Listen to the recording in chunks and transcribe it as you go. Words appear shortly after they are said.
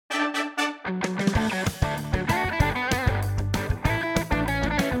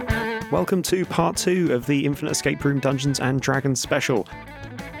Welcome to part 2 of the Infinite Escape Room Dungeons & Dragons special.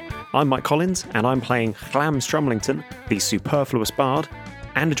 I'm Mike Collins, and I'm playing Chlam Strumlington, the superfluous bard,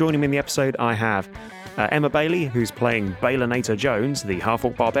 and joining me in the episode I have Emma Bailey, who's playing Balinator Jones, the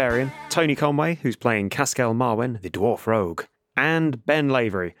half-orc barbarian, Tony Conway, who's playing Caskel Marwen, the dwarf rogue, and Ben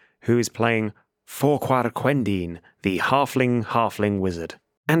Lavery, who is playing Forquar Quendine, the halfling wizard.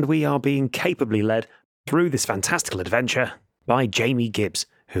 And we are being capably led through this fantastical adventure by Jamie Gibbs,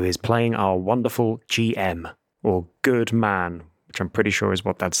 who is playing our wonderful GM, or Good Man, which I'm pretty sure is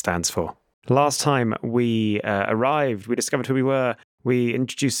what that stands for. Last time we arrived, we discovered who we were, we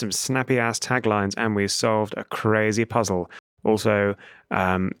introduced some snappy-ass taglines, and we solved a crazy puzzle. Also,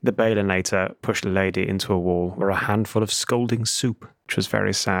 the Balinator pushed a lady into a wall or a handful of scalding soup, which was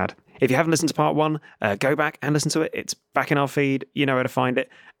very sad. If you haven't listened to part 1, go back and listen to it. It's back in our feed. You know where to find it.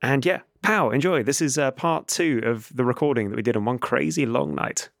 And yeah, pow, enjoy. This is part 2 of the recording that we did on one crazy long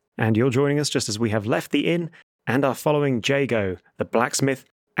night. And you're joining us just as we have left the inn and are following Jago, the blacksmith,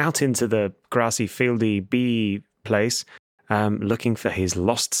 out into the grassy, fieldy bee place, looking for his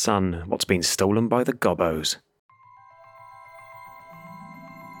lost son, what's been stolen by the Gobbos.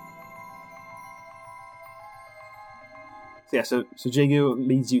 So Jago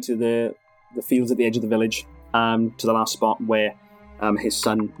leads you to the fields at the edge of the village, to the last spot where his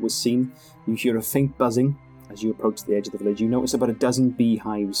son was seen. You hear a faint buzzing as you approach the edge of the village. You notice about a dozen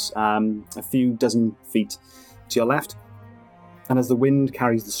beehives, a few dozen feet to your left. And as the wind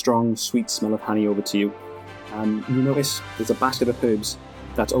carries the strong, sweet smell of honey over to you, you notice there's a basket of herbs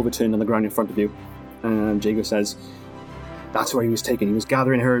that's overturned on the ground in front of you. And Jago says, that's where he was taken. He was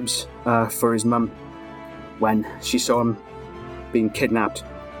gathering herbs for his mum when she saw him being kidnapped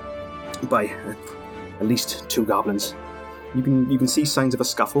by at least 2 goblins. You can see signs of a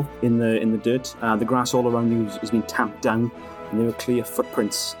scuffle in the dirt. The grass all around you has been tamped down, and there are clear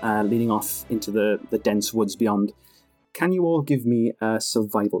footprints leading off into the dense woods beyond. Can you all give me a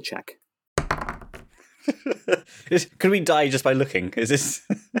survival check? Could we die just by looking? Is this?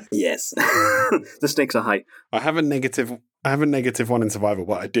 Yes. The stakes are high. I have a negative 1 in survival,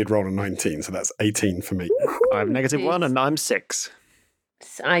 but I did roll a 19, so that's 18 for me. I have -1 and I'm 6.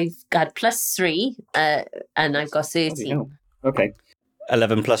 I've got +3, and I've got 13. Okay.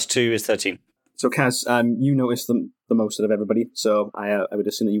 11 plus 2 is 13. So Kaz, you notice the most out of everybody, so I would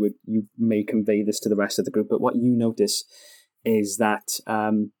assume that you may convey this to the rest of the group, but what you notice is that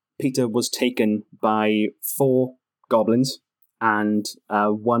Peter was taken by 4 goblins and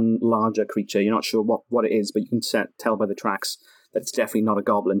 1 larger creature. You're not sure what it is, but you can tell by the tracks that it's definitely not a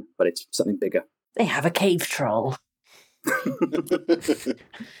goblin, but it's something bigger. They have a cave troll.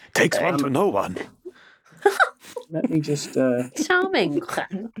 Takes one to know one. Let me just... Charming.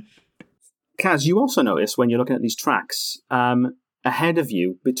 Kaz, you also notice when you're looking at these tracks, ahead of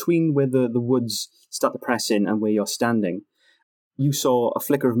you, between where the woods start to press in and where you're standing, you saw a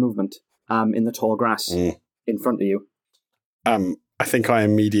flicker of movement in the tall grass in front of you. I think I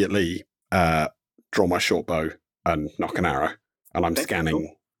immediately draw my short bow and knock an arrow, and I'm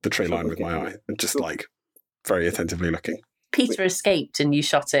scanning the tree line with my eye and just very attentively looking. Peter escaped and you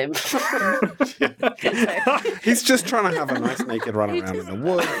shot him. He's just trying to have a nice naked run around in the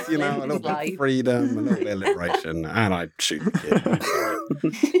woods, a little bit of freedom, a little bit of liberation, and I shoot the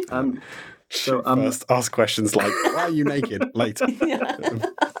kid. First ask questions like, why are you naked? Later.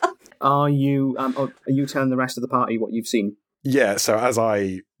 Are you telling the rest of the party what you've seen? Yeah, so as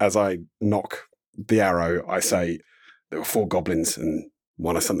I knock the arrow, I say there were 4 goblins and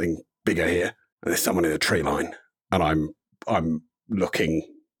one of something bigger here, and there's someone in the tree line, and I'm looking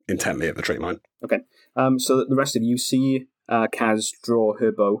intently at the tree line. Okay. So the rest of you see Kaz draw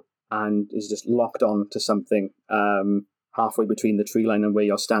her bow and is just locked on to something halfway between the tree line and where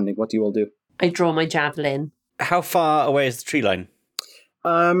you're standing. What do you all do? I draw my javelin. How far away is the tree line?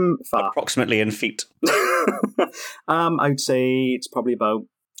 Far. Approximately in feet. I'd say it's probably about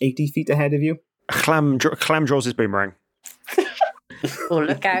 80 feet ahead of you. Chlam draws his boomerang. Oh,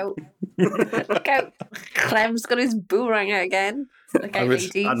 look out. Look out. Clem's got his boomerang out again. Look out,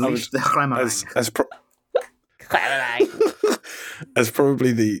 lady. As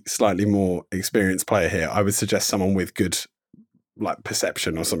probably the slightly more experienced player here, I would suggest someone with good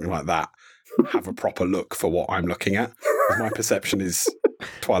perception or something like that have a proper look for what I'm looking at. My perception is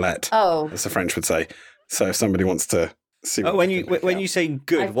toilette, as the French would say. So if somebody wants to see what when you say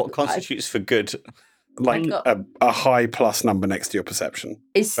good, what constitutes for good? Like a high plus number next to your perception.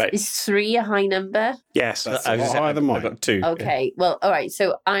 Is 3 a high number? Yes. That's higher than mine. I've got 2. Okay. Yeah. Well, all right.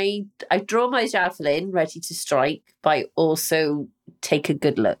 So I draw my javelin ready to strike, but I also take a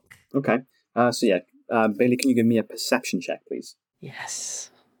good look. Okay. Bailey, can you give me a perception check, please?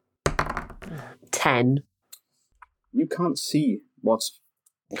 Yes. 10. You can't see what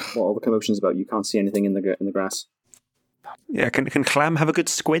all the commotion's about. You can't see anything in the grass. Yeah, can Clam have a good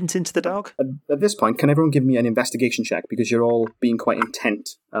squint into the dark? At this point, can everyone give me an investigation check, because you're all being quite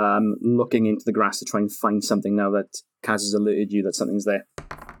intent, looking into the grass to try and find something now that Kaz has alerted you that something's there.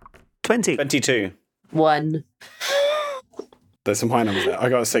 20. 22. 1. There's some high numbers there. I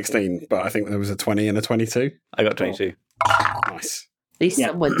got a 16, but I think there was a 20 and a 22. I got 22. Nice. At least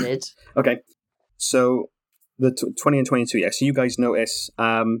someone did. Okay, so the 20 and 22, yeah. So you guys notice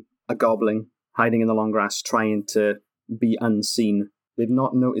a goblin hiding in the long grass, trying to be unseen. They've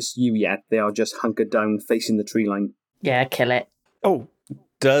not noticed you yet. They are just hunkered down, facing the tree line. Yeah, kill it. Oh,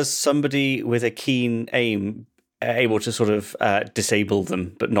 does somebody with a keen aim able to sort of disable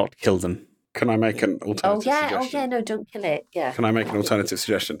them but not kill them? Can I make an alternative suggestion? No, don't kill it. Yeah. Can I make an alternative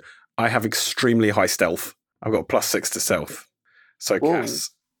suggestion? I have extremely high stealth. I've got +6 to stealth. So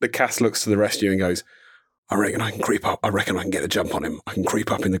Cass looks to the rest of you and goes, I reckon I can creep up. I reckon I can get a jump on him. I can creep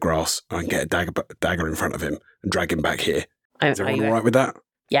up in the grass and I can get a dagger in front of him and drag him back here. Is everyone all right with that?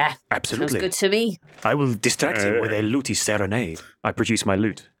 Yeah. Absolutely. Sounds good to me. I will distract him with a lutey serenade. I produce my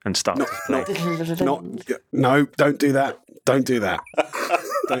lute and start to play. No, don't do that. Don't do that.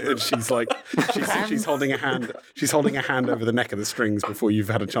 And she's like, she's holding a hand. She's holding a hand over the neck of the strings before you've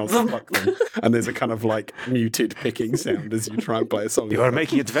had a chance to pluck them. And there's a kind of like muted picking sound as you try and play a song. You are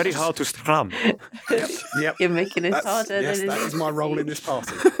making it very hard to strum. Yep. You're making it harder Yes, than it that is. is my role in this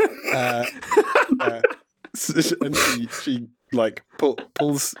party. And she like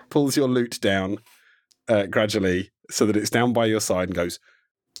pulls your lute down gradually so that it's down by your side and goes.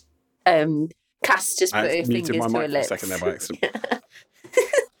 Cass just put her fingers muted my to her mic for a lips. second there by accident.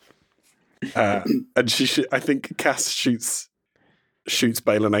 And I think Cass shoots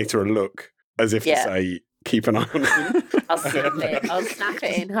Balinator a look as if to say, keep an eye on him. I'll snap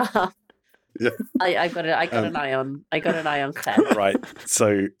it in half. Yeah. I got an eye on. I got an eye on Claire. Right.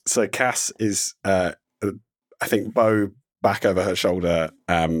 So Cass is, I think, bow back over her shoulder,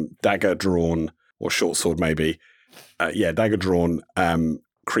 dagger drawn, or short sword maybe. Dagger drawn,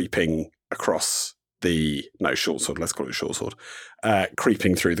 creeping across short sword. Let's call it short sword.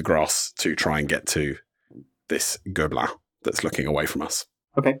 Creeping through the grass to try and get to this goblin that's looking away from us.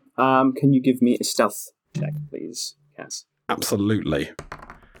 Okay. Can you give me a stealth check, please, Cass? Absolutely.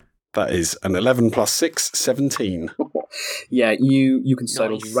 That is an 11 plus 6, 17. Yeah, you can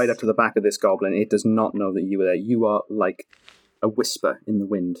sidle Nice. right up to the back of this goblin. It does not know that you were there. You are like a whisper in the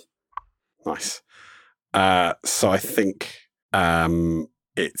wind. Nice. So I think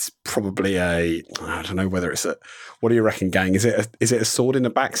it's probably I don't know whether it's what do you reckon, gang? Is it a sword in the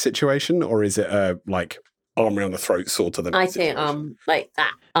back situation, or is it a like arm around the throat sword to the neck I think situation? like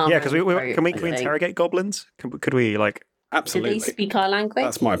that. Yeah, because can we interrogate goblins? Could we like? Do Absolutely. they speak our language?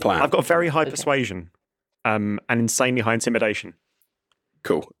 That's my plan. I've got very high persuasion, and insanely high intimidation.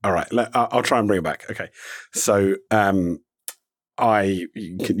 Cool. All right. I'll try and bring it back. Okay. So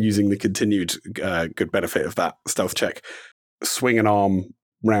using the continued good benefit of that stealth check, swing an arm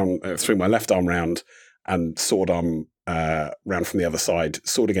round, swing my left arm round, and sword arm round from the other side,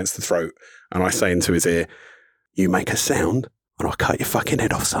 sword against the throat, and I say into his ear, "You make a sound, and I'll cut your fucking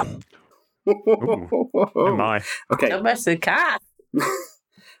head off, son." Oh my! Okay. Don't mess with Cat.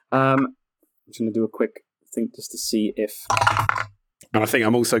 I'm just going to do a quick thing just to see if... And I think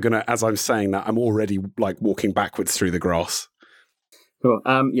I'm also going to, as I'm saying that, I'm already like walking backwards through the grass. Cool.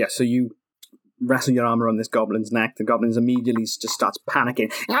 So you wrestle your arm around this goblin's neck. The goblin immediately just starts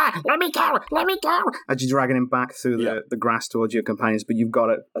panicking. Let me go! As you're dragging him back through the grass towards your companions, but you've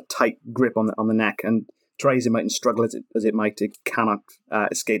got a tight grip on the neck, and try as it might and struggle as it might, it cannot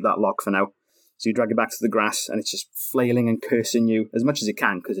escape that lock for now. So you drag it back to the grass, and it's just flailing and cursing you as much as it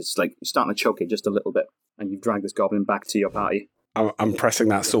can, because it's like you're starting to choke it just a little bit, and you've dragged this goblin back to your party. I'm pressing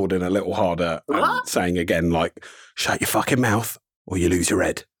that sword in a little harder and saying again, like, shut your fucking mouth or you lose your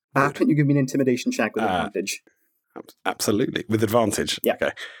head. Can you give me an intimidation check with advantage? Absolutely. With advantage? Yeah.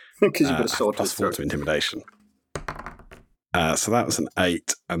 Okay. Because you've got a sword plus 4 to intimidation. So that was an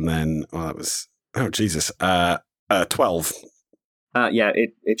 8, and then, that was, oh, Jesus, 12.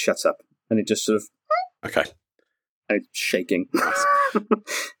 It shuts up, and it just sort of... Okay. And it's shaking.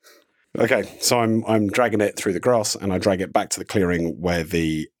 Okay, so I'm dragging it through the grass, and I drag it back to the clearing where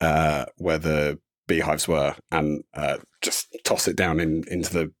the beehives were, and just toss it down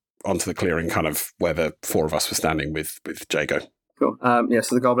onto the clearing, kind of where the 4 of us were standing with Jago. Cool.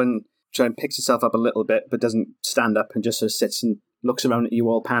 So the goblin picks itself up a little bit, but doesn't stand up, and just sort of sits and looks around at you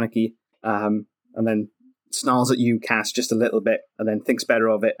all panicky, and then snarls at you, Cass, just a little bit, and then thinks better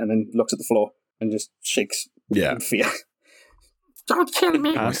of it, and then looks at the floor and just shakes Yeah. in fear. Don't kill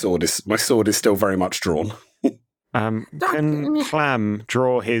me! My sword is still very much drawn. Can Clam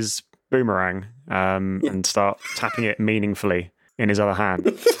draw his boomerang and start tapping it meaningfully in his other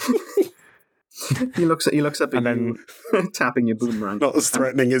hand? He looks up at And you, tapping your boomerang. Not as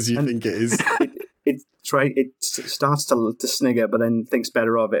threatening as you think it is. It starts to snigger, but then thinks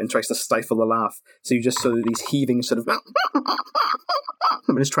better of it and tries to stifle the laugh. So you just sort of these heaving sort of.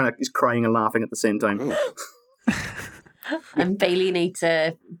 I'm just he's crying and laughing at the same time. And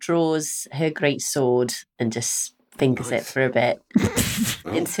Baileynator draws her great sword and just fingers it for a bit,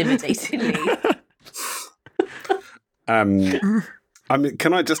 intimidatingly. I mean,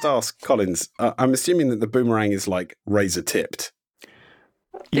 can I just ask, Collins? I'm assuming that the boomerang is like razor tipped.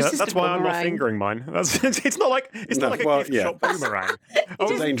 Yeah, This is that's the why I'm not boomerang. fingering mine. It's not like a gift shop boomerang.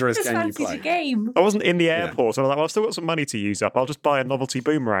 It's a dangerous Just game you fancied play. a game. I wasn't in the airport, so I was like, well, I've still got some money to use up. I'll just buy a novelty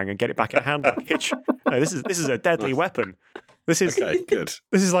boomerang and get it back at hand on the kitchen. No, this is a deadly weapon. This is Okay, good.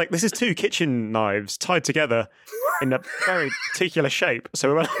 this is two kitchen knives tied together in a very particular shape.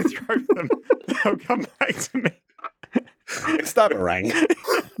 So when I throw them, they'll come back to me. It's that boomerang.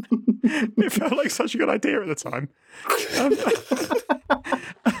 It felt like such a good idea at the time.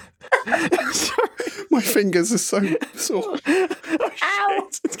 Sorry. My fingers are so sore. Oh, Ow!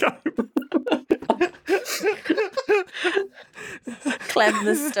 shit. It's going. Clem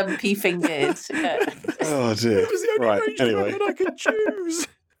the stumpy fingered. Oh dear. It was the only Right. ranged Anyway, weapon I could choose.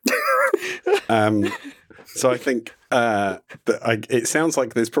 so I think it sounds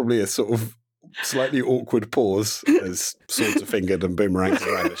like there's probably a sort of slightly awkward pause as swords are fingered and boomerangs are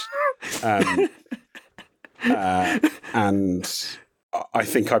brandished. And I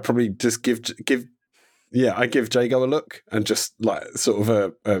think I probably just give Jago a look and just like sort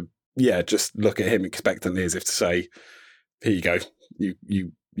of just look at him expectantly as if to say, "Here you go. You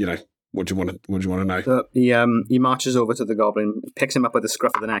know, what do you want to know?" So he marches over to the goblin, picks him up by the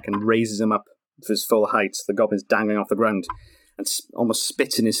scruff of the neck, and raises him up to his full height. The goblin's dangling off the ground, and almost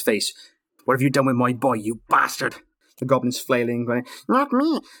spits in his face. "What have you done with my boy, you bastard?" The goblin's flailing, going, not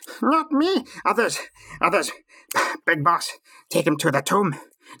me, others. Big boss, take him to the tomb.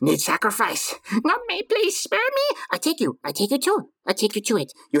 Need sacrifice. Not me, please, spare me. I take you too. I take you to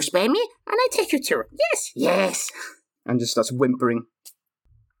it. You spare me, and I take you to it. Yes. And just starts whimpering.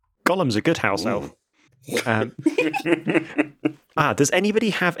 Gollum's a good house elf. Does anybody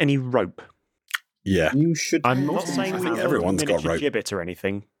have any rope? Yeah. You should. I'm not saying we think need everyone's a got miniature rope. gibbet or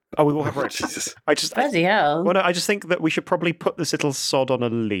anything. Oh, we will have rope. Jesus. I just Bloody hell. well, no, I just think that we should probably put this little sod on a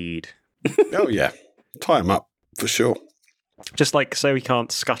lead. Oh yeah. Tie him up for sure. Just like so he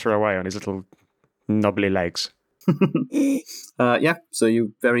can't scutter away on his little knobbly legs. So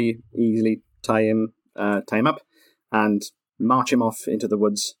you very easily tie him up and march him off into the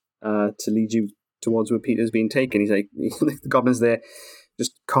woods to lead you towards where Peter's being taken. He's like, the goblin's there,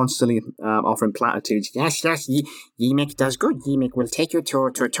 just constantly offering platitudes. Yes, Yemek does good. Yemek will take you to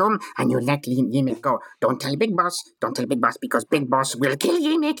a tomb and you let Yemek go. Don't tell Big Boss, because Big Boss will kill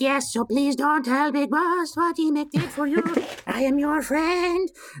Yemek, yes, so please don't tell Big Boss what Yemek did for you. I am your friend.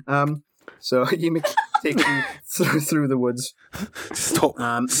 So Yemek takes you through the woods. Stop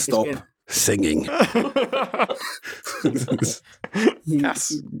singing. He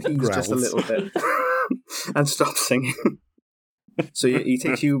Cass pees just a growls. little bit and stops singing. So he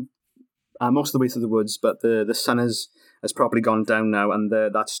takes you most of the way through the woods, but the sun has probably gone down now, and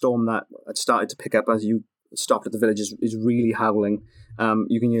that storm that had started to pick up as you stopped at the village is really howling.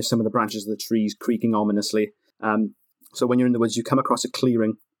 You can hear some of the branches of the trees creaking ominously. So when you're in the woods, you come across a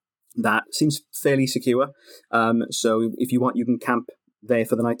clearing that seems fairly secure. So if you want, you can camp there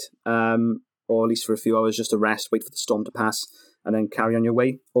for the night, or at least for a few hours, just to rest, wait for the storm to pass, and then carry on your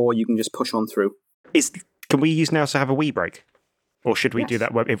way. Or you can just push on through. Can we use now to have a wee break? Or should we do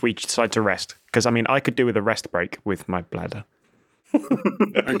that if we decide to rest? Because, I mean, I could do with a rest break with my bladder.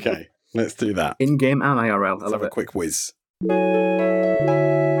 Okay, let's do that. In-game and IRL. I Let's love have a it. quick whiz.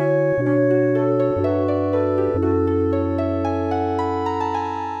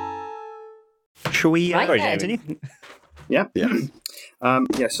 Shall we Right then. continue? Yeah.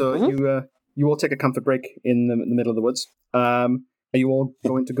 Yeah. So you all take a comfort break in the middle of the woods. Are you all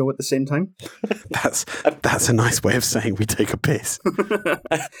going to go at the same time? That's a nice way of saying we take a piss.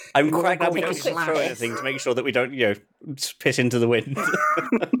 I'm quite glad we Take a don't quick throw piss. anything to make sure that we don't, piss into the wind.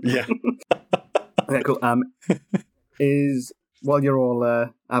 Yeah. Okay, cool. While you're all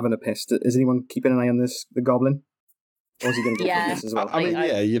having a piss, is anyone keeping an eye on the goblin? Or is he going to go Yeah. for this as well? I mean,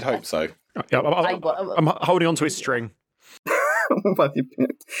 yeah, you'd hope so. Yeah, I'm holding on to his string. All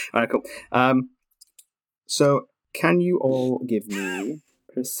right, cool. So, can you all give me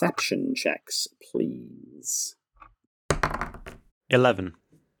perception checks, please? 11.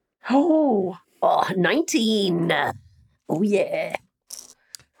 Oh, 19. Oh, yeah.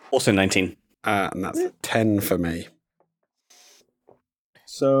 Also 19. And that's a 10 for me.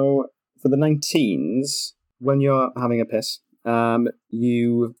 So, for the 19s, when you're having a piss,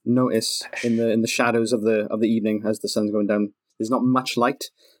 you notice in the shadows of the evening as the sun's going down, there's not much light.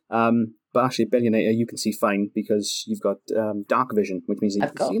 But actually, Billionaire, you can see fine because you've got dark vision, which means you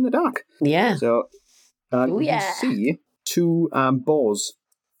can see in the dark. Yeah. So you can see two boars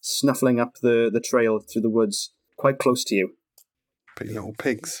snuffling up the trail through the woods quite close to you. Big little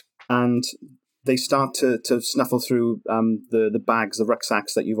pigs. And they start to snuffle through the bags, the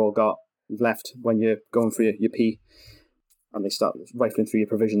rucksacks that you've all got left when you're going for your pee. And they start rifling through your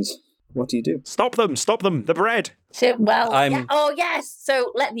provisions. What do you do? Stop them! Stop them! The bread! So, yeah. Oh, yes.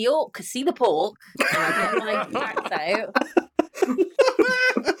 So let the orc see the pork. And I get my axe out.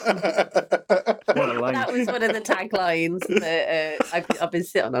 What a line. That was one of the taglines that I've been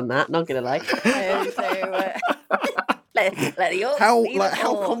sitting on that, not going to lie. Let the orc see the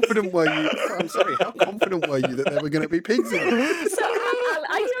how pork. confident were you? I'm sorry, how confident were you that there were going to be pigs in it? So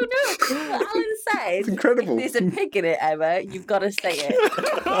I don't know. What Alan said. It's incredible. If there's a pig in it, Emma, you've got to say it.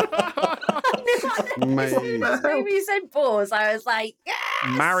 Amazing. Maybe you said boars. I was like, yes!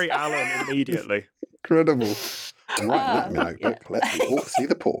 Marry Alan immediately. Incredible. Right, let me know. Yeah. Let the pork see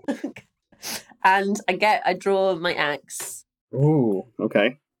the pork. And I draw my axe Ooh,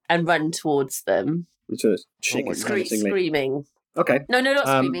 okay. and run towards them, Which is shaking menacingly. screaming. Okay. No, not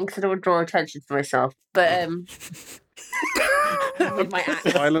screaming because I don't want to draw attention to myself. But with my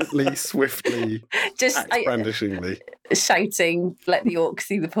axe, Silently, swiftly, just axe brandishingly. shouting, "Let the orc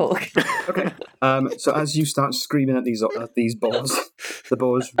see the pork." Okay. So as you start screaming at these boars, the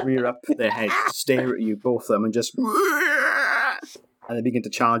boars rear up their heads, stare at you, both of them, and just and they begin to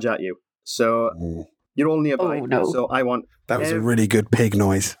charge at you. So Ooh. you're all nearby. Oh, no. So I want That was a really good pig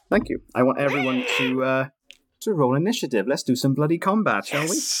noise. thank you. I want everyone to roll initiative. Let's do some bloody combat, shall we?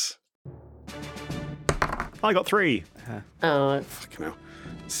 Yes. I got 3. Oh, Fucking hell.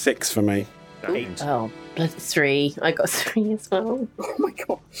 6 for me. 8. oh, bloody 3. I got 3 as well. Oh my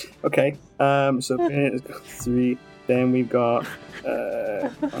god. Okay. So Bennett's got 3. Then we've got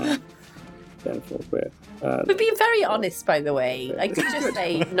 10, 4, We're being very honest, by the way. I could just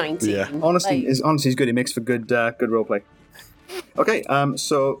say 19. Yeah. Honesty Like, is good. It makes for good roleplay. Okay.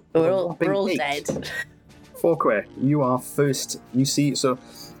 So we're all whopping 8. dead. Forquare, you are first. You see, so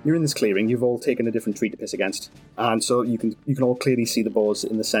you're in this clearing. You've all taken a different tree to piss against, and so you can all clearly see the boars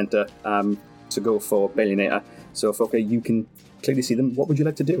in the centre to go for Billionaire. So Forquare, you can clearly see them. What would you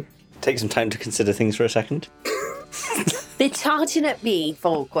like to do? Take some time to consider things for a second. They're charging at me,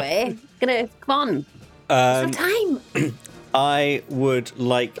 Folkway. Come on. It's time. I would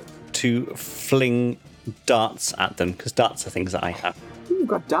like to fling darts at them, because darts are things that I have. Ooh, you've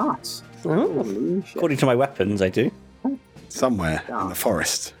got darts. Holy shit. According to my weapons, I do. Somewhere in the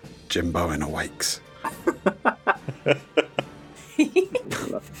forest, Jim Bowen awakes.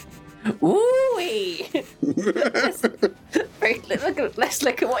 Ooh-wee. Let's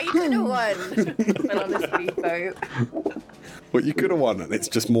look at what you could have won. But honestly, though. What you could have won, and it's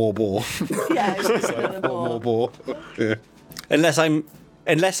just more boar. Yeah, it's just another more ball. boar. Yeah. Unless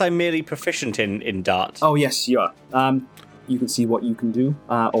I'm merely proficient in dart. Oh yes, you are. You can see what you can do,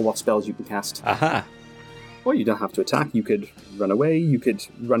 or what spells you can cast. Aha. Or you don't have to attack. You could run away. You could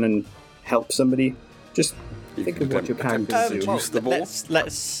run and help somebody. Just think of what your character attempt do. to seduce the ball.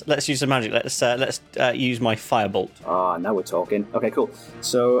 Let's use some magic. Let's use my firebolt. Ah, now we're talking. Okay, cool.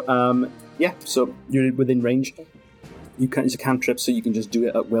 So, so you're within range. You can use a cantrip, so you can just do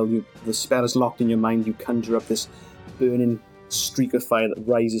it at will. The spell is locked in your mind. You conjure up this burning streak of fire that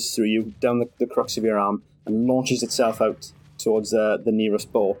rises through you down the crux of your arm and launches itself out towards the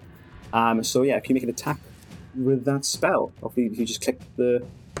nearest boar. So yeah, if you make an attack with that spell, or if you just click the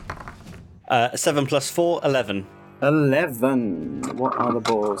 7 + 4, 11. 11. What are the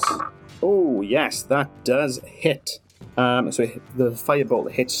balls? Oh, yes, that does hit. So the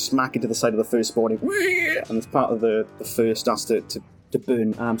firebolt hits smack into the side of the first body, and as part of the fur starts to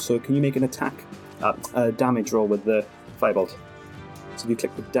burn. So can you make an attack, a damage roll with the firebolt? So you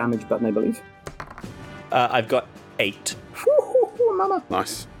click the damage button, I believe. I've got 8. Mama.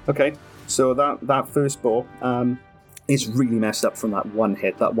 Nice. Okay, so that first ball is really messed up from that one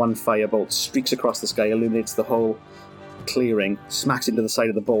hit. That one firebolt streaks across the sky, illuminates the whole clearing, smacks into the side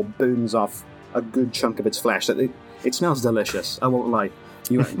of the ball, burns off a good chunk of its flesh. It smells delicious, I won't lie.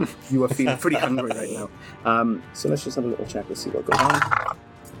 You are feeling pretty hungry right now. So let's just have a little check to see what goes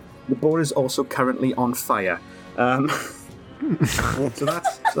on. The boar is also currently on fire. So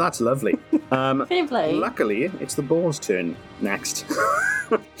that's lovely. Fair play. Luckily, it's the boar's turn next.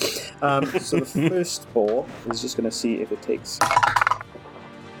 So the first boar is just going to see if it takes.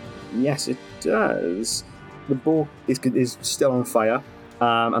 Yes, it does. The boar is still on fire,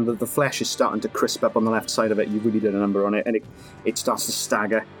 and the flesh is starting to crisp up on the left side of it. You really did a number on it, and it starts to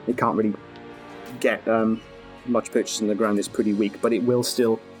stagger. It can't really get much purchase in the ground. It's pretty weak, but it will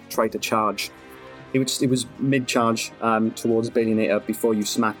still try to charge. It was mid-charge towards Balionator before you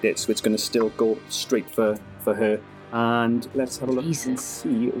smacked it, so it's going to still go straight for her. And let's have a look and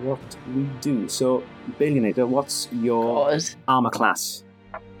see what we do. So, Balionator, what's your armor class?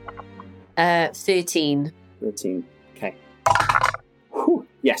 13. 13. Okay. Whew.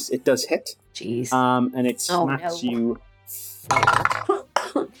 Yes, it does hit. Jeez. And it smacks you.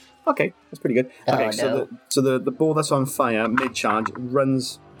 Okay, that's pretty good. Okay, so the ball that's on fire, mid-charge,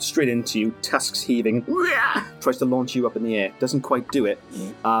 runs straight into you, tusks heaving, tries to launch you up in the air. Doesn't quite do it,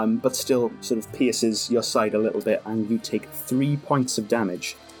 but still sort of pierces your side a little bit, and you take 3 points of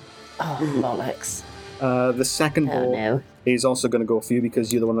damage. Oh, bollocks. The second ball is also going to go for you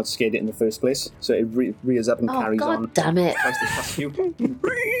because you're the one that scared it in the first place. So it rears up and carries on. God damn it. Tries to tusk you.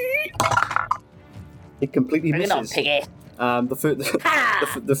 It completely Bring misses. it on, piggy.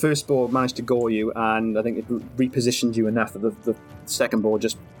 The first ball managed to gore you, and I think it repositioned you enough that the second ball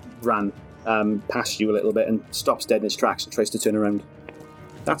just ran past you a little bit and stops dead in its tracks and tries to turn around.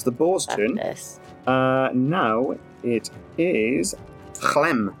 That's the boar's turn. Now it is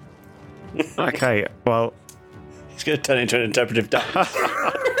Chlem. Okay, well, He's going to turn into an interpretive dance.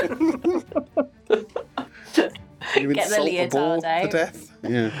 You Get the insult leotard boar out. to death?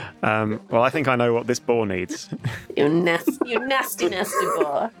 Yeah. well, I think I know what this boar needs. You nasty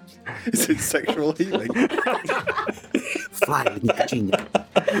boy. Is it sexual healing? Fly, Virginia.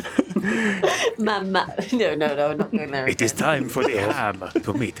 Mama. No, not going there. It is time for the ham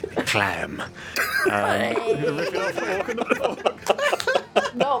to meet the clam.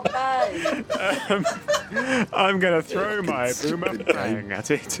 Not bad. I'm going to throw my boomerang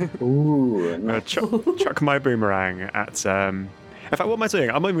at it. Ooh. I'm going to chuck my boomerang at... In fact, what am I doing?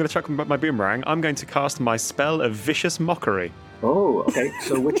 I'm not even going to chuck my boomerang. I'm going to cast my spell of Vicious Mockery. Oh, okay.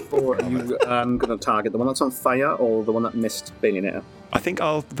 So which boar are you going to target? The one that's on fire or the one that missed Balionator? I think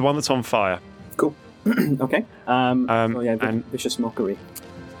the one that's on fire. Cool. Okay. Vicious Mockery.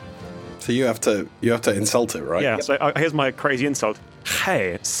 So you have to insult it, right? Yeah, so here's my crazy insult.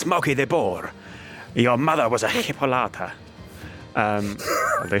 Hey, Smokey the Boar. Your mother was a Hippolyta.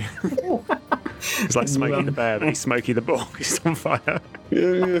 It's like Smokey the Bear, but he's Smokey the Boar. He's on fire.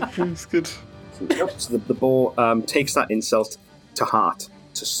 Yeah, it's good. So the boar takes that insult to heart,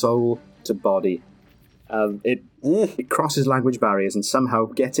 to soul, to body. It crosses language barriers and somehow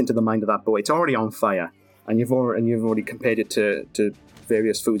gets into the mind of that boy. It's already on fire, and you've already compared it to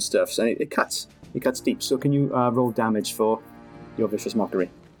various foodstuffs, and it cuts deep. So can you roll damage for your Vicious Mockery?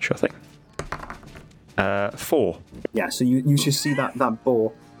 Sure thing. 4. Yeah, so you should see that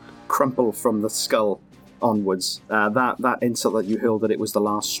boar crumple from the skull onwards. That insult that you hurled, that it was the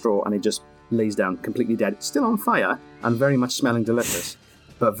last straw, and it just lays down completely dead. Still on fire and very much smelling delicious,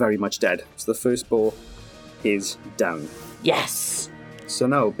 but very much dead. So the first boar is down. Yes. So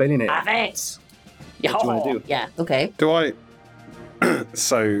now, Balionator. Have it. What do you want to do? Yeah. Okay. Do I?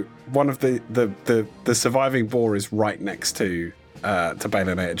 So one of the surviving boar is right next to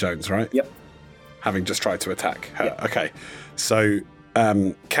Balionator Jones, right? Yep. Having just tried to attack her. Yep. Okay. So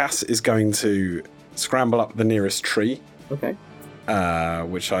Cass is going to scramble up the nearest tree. Okay.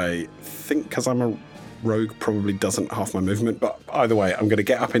 Which I think, because I'm a rogue, probably doesn't half my movement. But either way, I'm going to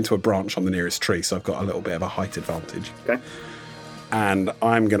get up into a branch on the nearest tree, so I've got a little bit of a height advantage. Okay. And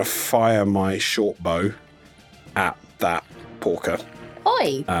I'm going to fire my short bow at that porker.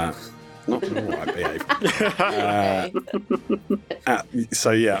 Oi. Not I behave.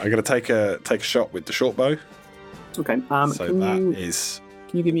 So yeah, I'm going to take a shot with the short bow. Okay.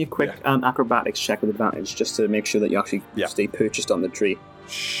 Can you give me a quick acrobatics check with advantage, just to make sure that you actually stay perched on the tree?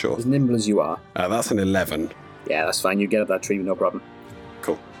 Sure. As nimble as you are. That's an 11. Yeah, that's fine. You get up that tree with no problem.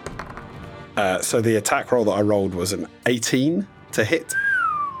 Cool. So the attack roll that I rolled was an 18 to hit.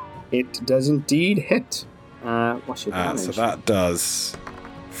 It does indeed hit. What's your damage? So that does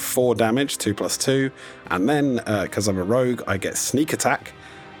 4 damage, 2 plus 2. And then, because I'm a rogue, I get sneak attack.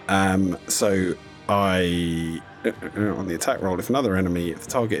 So I... on the attack roll, if another enemy, if the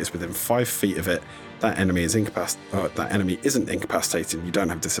target is within 5 feet of it, that enemy isn't incapacitated, you don't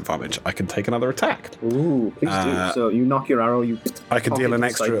have disadvantage, I can take another attack. Ooh, please do. So you knock your arrow, I can deal an side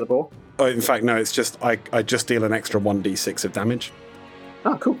of extra... the ball. Oh, in fact, no, it's just, I just deal an extra 1d6 of damage.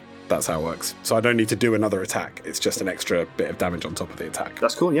 Ah, cool. That's how it works. So I don't need to do another attack. It's just an extra bit of damage on top of the attack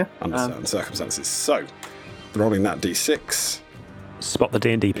That's cool, yeah. under certain circumstances. So, rolling that d6 Spot the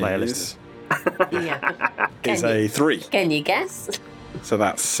D&D player is, listeners. Yeah. is a 3. Can you guess? So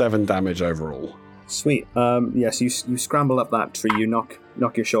that's 7 damage overall. Sweet. Yes, you scramble up that tree, you knock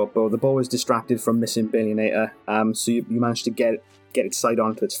your short bow. The bow is distracted from missing Balionator, so you manage to get its side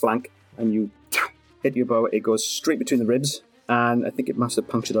onto its flank, and you hit your bow. It goes straight between the ribs, and I think it must have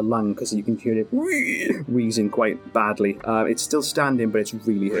punctured a lung because you can hear it wheezing quite badly. It's still standing, but it's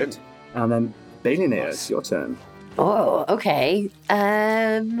really hurt. And then Balionator, it's your turn. Oh, okay.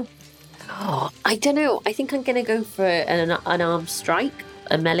 I don't know. I think I'm going to go for an unarmed strike,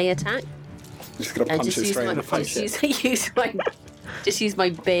 a melee attack. Just gonna punch it straight in the face. Just use my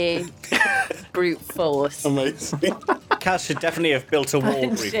big brute force. Amazing. Kaz should definitely have built a wall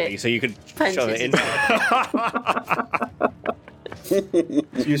Punch briefly it. so you could Punch shove it. it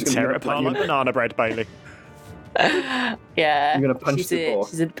in. Tear it apart like banana bread, Bailey. Yeah. You're gonna punch she's the ball.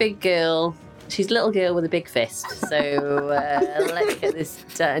 She's a big girl. She's a little girl with a big fist. So let's get this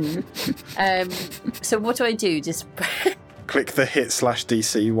done. So what do I do? Just Click the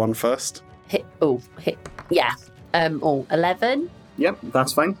hit/DC one first. hit. Yeah. 11. Yep,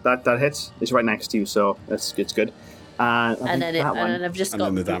 that's fine. That hits. It's right next to you, so it's good. I think And then, that one. and then I've just And got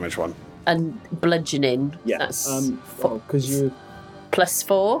then the damage one. and bludgeoning. Yeah. That's Because you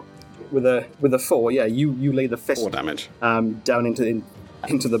 +4. with a 4, yeah, you lay the fist 4 damage. down into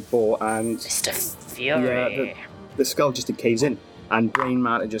the boar, and Mr. Fury. yeah, the skull just decays in, and brain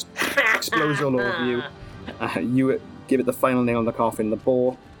matter just explodes all over you. You give it the final nail in the coffin. The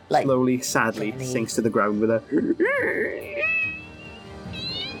boar Like, slowly, sadly, Jenny. sinks to the ground with a.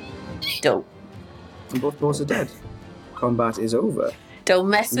 Don't And both boars are dead. Combat is over.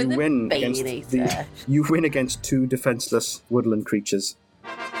 mess with You the win against Balionator. you win against 2 defenseless woodland creatures.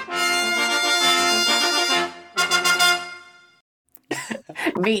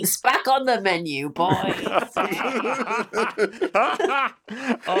 Meat's back on the menu, boys. Oh,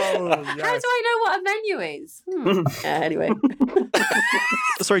 How do I know what a menu is? Anyway.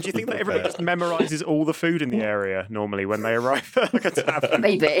 Sorry, do you think that everybody just memorises all the food in the area normally when they arrive at like a tavern?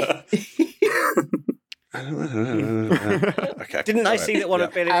 Maybe. Okay. Didn't I see that one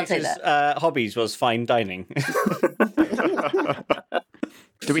of I'll take Balionator's hobbies was fine dining?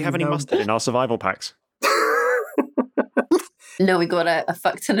 Do we have any mustard in our survival packs? No, we got a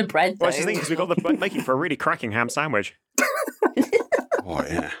fuck ton of bread, though. Well, that's the thing, because we've got the making for a really cracking ham sandwich. Oh,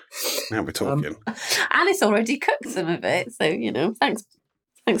 yeah. Now we're talking. Alice already cooked some of it, so, thanks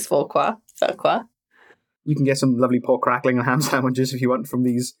Furqua. You can get some lovely pork crackling and ham sandwiches if you want from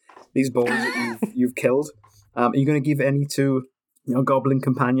these boars that you've killed. Are you going to give any to your goblin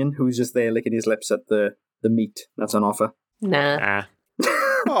companion who's just there licking his lips at the meat that's on offer? Nah.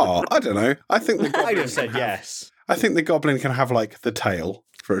 Oh, I don't know. I think the I goblin just said yes. I think the goblin can have like the tail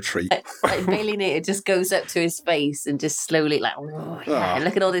for a treat. Like Balionator just goes up to his face and just slowly look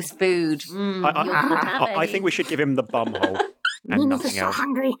at all this food. You'll have I think we should give him the bum hole and nothing else.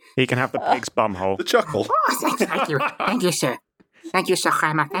 Hungry. He can have the pig's bum hole. The chuckle. Oh, thank you. Thank you, sir. Thank you, Sir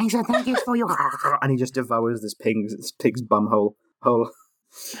Hammer. Thank you for your... And he just devours this pig's bum hole.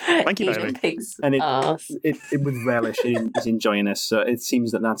 Thank you, Eating Bailey. pig's And arse. it with relish, he's enjoying this. So it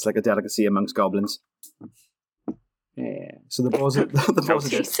seems that's like a delicacy amongst goblins. Yeah. So the boars are dead.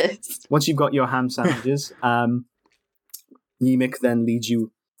 Jesus. Once you've got your ham sandwiches, Ymik then leads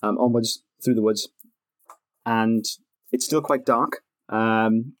you onwards through the woods, and it's still quite dark,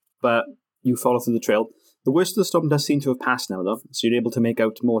 but you follow through the trail. The worst of the storm does seem to have passed now, though, so you're able to make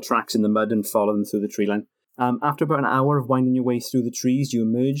out more tracks in the mud and follow them through the tree line. After about an hour of winding your way through the trees, you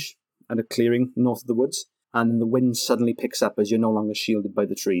emerge at a clearing north of the woods, and the wind suddenly picks up as you're no longer shielded by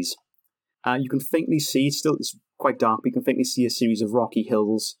the trees. You can faintly see, it's quite dark, but you can faintly see a series of rocky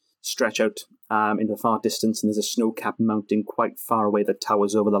hills stretch out into the far distance, and there's a snow-capped mountain quite far away that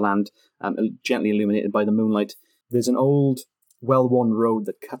towers over the land, gently illuminated by the moonlight. There's an old, well-worn road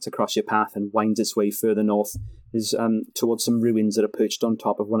that cuts across your path and winds its way further north. There's towards some ruins that are perched on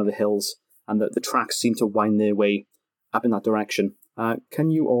top of one of the hills, and the tracks seem to wind their way up in that direction.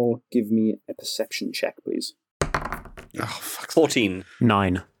 Can you all give me a perception check, please? Oh, fuck. 14.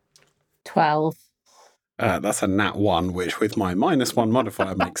 9. 12. That's a nat 1, which with my -1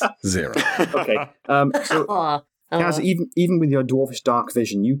 modifier makes 0. Okay. So, Kaz, even with your dwarfish dark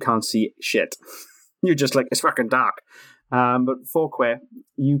vision, you can't see shit. You're just like, it's fucking dark. But Furqua,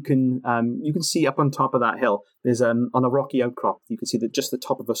 you can see up on top of that hill. There's on a rocky outcrop. You can see just the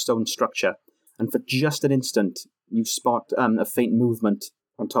top of a stone structure, and for just an instant, you spot a faint movement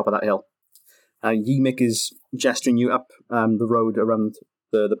on top of that hill. Ymik is gesturing you up the road around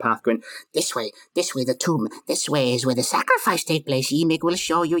the path going, This way, the tomb. This way is where the sacrifice take place. Ymig will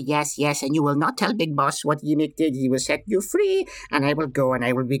show you, yes, and you will not tell Big Boss what Ymig did. He will set you free, and I will go, and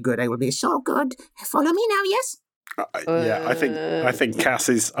I will be good. I will be so good. Follow me now, yes? Yeah, I think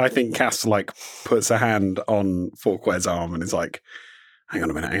Cass like puts a hand on Forque's arm and is like, hang on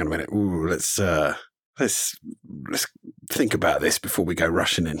a minute. Ooh, let's think about this before we go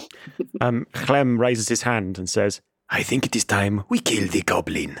rushing in. Clem raises his hand and says, I think it is time we kill the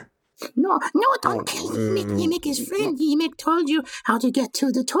goblin. No, don't kill Ymig. Ymig is friend. Ymig told you how to get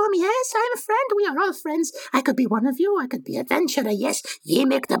to the tomb. Yes, I'm a friend. We are all friends. I could be one of you. I could be adventurer. Yes,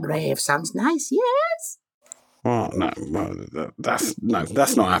 Ymig the Brave. Sounds nice. Yes. Oh no, that's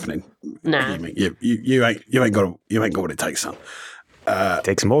not happening. Nah. You ain't got what it takes, son. It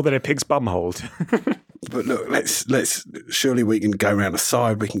takes more than a pig's bumhold. But look, let's surely we can go around the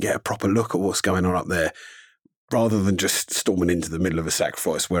side. We can get a proper look at what's going on up there, rather than just storming into the middle of a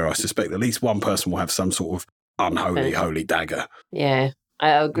sacrifice where I suspect at least one person will have some sort of unholy holy dagger. Yeah, I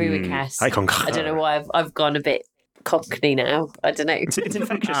agree with Cass. I concur. I don't know why I've gone a bit cockney now. I don't know. It's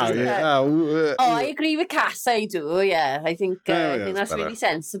infectious, isn't it? Oh, I agree with Cass. I do. Yeah, I think that's better. really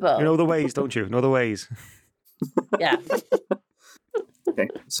sensible. You know the ways, don't you? Know the ways. Yeah. okay,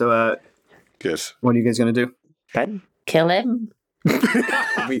 so Good. what are you guys going to do? Ben? Kill him.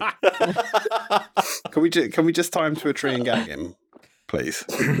 Can we just tie him to a tree and gag him, please?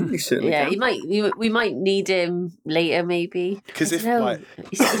 You certainly Yeah, can. we might need him later, maybe. Because if No, like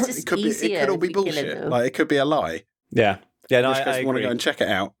it's just it could easier all be if we kill him, bullshit. though. Like it could be a lie. Yeah. Yeah, no, Just I want to agree. go and check it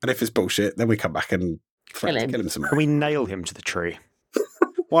out, and if it's bullshit, then we come back and threaten to him. kill him some more. Can we nail him to the tree?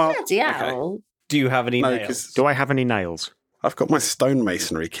 Well, Bloody hell. Do you have any no, nails? because Do I have any nails? I've got my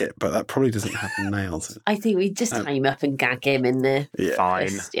stonemasonry kit, but that probably doesn't have nails. I think we just tie him up and gag him in the Yeah. Fine.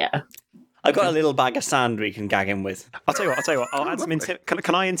 fist, yeah. I've got a little bag of sand we can gag him with. I'll tell you what. I'll add some.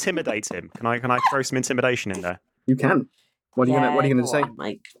 Can I intimidate him? Can I throw some intimidation in there? You can. What are you going to say?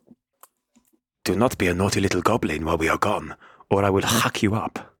 Mike. Do not be a naughty little goblin while we are gone, or I will hack you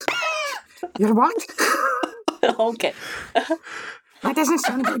up. You're what? Okay. That doesn't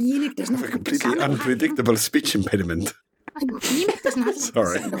sound good. Ymig doesn't A have completely unpredictable speech impediment. Ymig doesn't have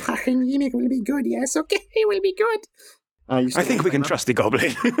Sorry. Ymig will be good. Yes, okay, he will be good. I think we can trust the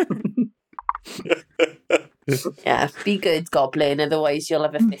goblin. Yeah, be good, goblin, otherwise you'll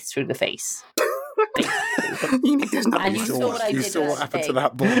have a fist through the face. Ymig does not. And you saw what I You did saw what last happened to day.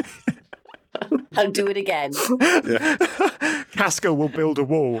 that ball. I'll do it again. Casco will build a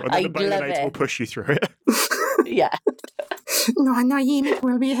wall, and then the I'd love Balinator it. will push you through it. Yeah. No, Ymig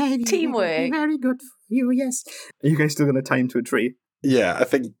will behave. Ymig will be Teamwork. very good for you. Yes. Are you guys still going to tie him to a tree? Yeah, I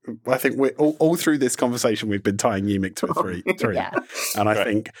think we all through this conversation we've been tying Ymig to a tree, Yeah. and I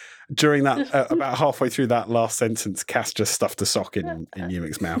think during that about halfway through that last sentence, Cass just stuffed a sock in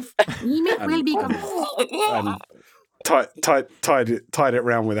Ymig's mouth Ymig will be good. and tied it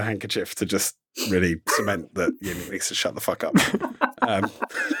around with a handkerchief to just really cement that Ymig needs to shut the fuck up.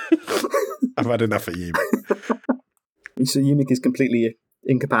 I've had enough of Ymig. So Ymig is completely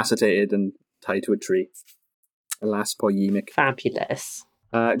incapacitated and tied to a tree. Alas, poor Ymig. Fabulous.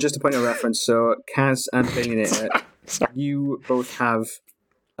 Just a point of reference, so Kaz and Balinator, you both have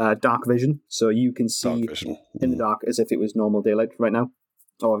dark vision, so you can see Dark vision. in the dark as if it was normal daylight right now.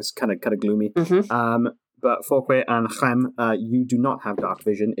 Oh, it's kind of gloomy. Mm-hmm. But Forquay and Chlem, you do not have dark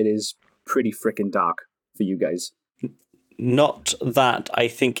vision. It is pretty freaking dark for you guys. Not that I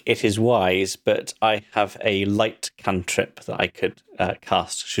think it is wise, but I have a light cantrip that I could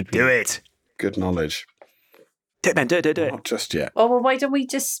cast. Should we Do it. Good knowledge. Do it, Ben. Do it. Not just yet. Oh, well, why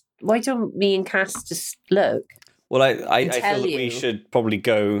don't me and Cass just look? Well, I And feel tell that we you. should probably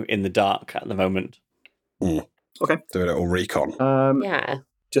go in the dark at the moment. Do a little recon. Yeah.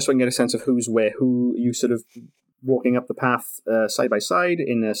 Just so I can get a sense of who's where, who you sort of walking up the path side by side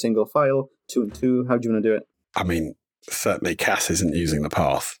in a single file, 2 and 2. How do you want to do it? I mean, certainly Cass isn't using the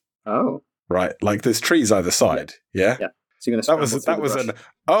path, Oh, right? Like there's trees either side. Yeah. Yeah. so you're going to That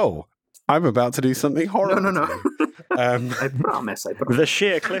was I'm about to do something horrible. No. Um, I promise. The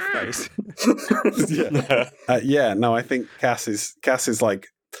sheer cliff face. I think Cass is like,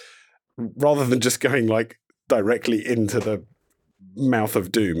 rather than just going like directly into the mouth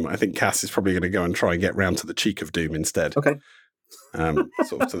of doom, I think Cass is probably going to go and try and get round to the cheek of doom instead. Okay.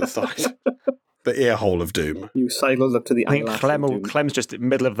 Sort of to the side, the ear hole of doom. You sidled up to the I think eyelash of doom. Clem's just in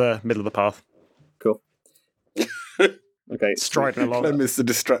middle of the path, Cool. Okay. striding along. Clem is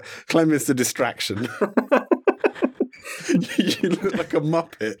the distraction. You look like a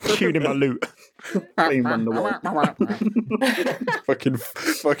Muppet. Tuning my lute. Playing Wonderwall.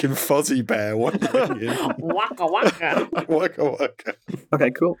 fucking Fozzie Bear. Waka waka. Waka waka.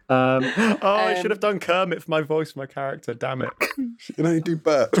 Okay, cool. I should have done Kermit for my voice, my character. Damn it. You know, you do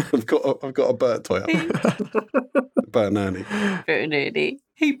Bert. I've got a Bert toy. Bert Nanny. Very nerdy.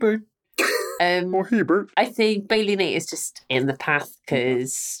 Hey, bird. Or Hebert. I think Bailey Nate is just in the path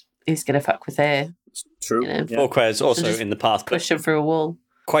because he's going to fuck with her. True. You know, Yeah. Orquez also just in the path, but push him through a wall.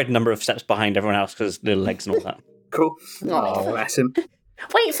 quite a number of steps behind everyone else because little legs and all that. Cool. Oh, bless him.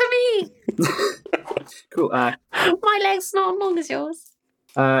 Wait for me! Cool. My leg's not as long as yours.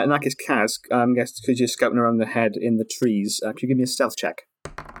 In that case, Kaz, guess because you're scouting around the head in the trees, could you give me a stealth check?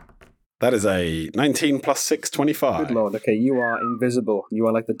 That is a 19 plus 6, 25. Good lord. Okay, you are invisible. You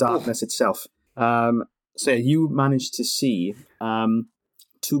are like the darkness itself. So you managed to see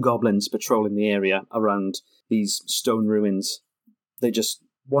two goblins patrolling the area around these stone ruins. They're just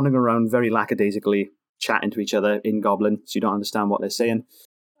wandering around very lackadaisically, chatting to each other in Goblin, so you don't understand what they're saying.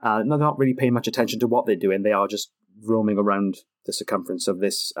 They're not really paying much attention to what they're doing. They are just roaming around the circumference of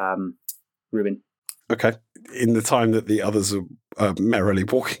this ruin. Okay. In the time that the others are merrily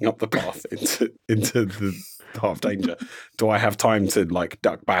walking up the path into the half danger, do I have time to like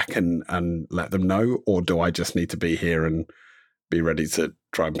duck back and let them know, or do I just need to be here and be ready to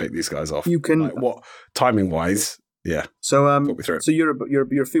try and pick these guys off? You can. Like, what timing wise? Yeah. So Talk me through it. so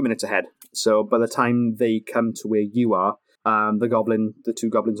you're a few minutes ahead. So by the time they come to where you are, the two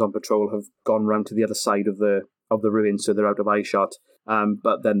goblins on patrol have gone round to the other side of the ruin, so they're out of eyeshot.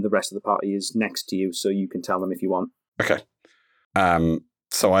 But then the rest of the party is next to you, so you can tell them if you want. Okay.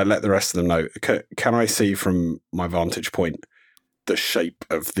 So I let the rest of them know. Can I see from my vantage point the shape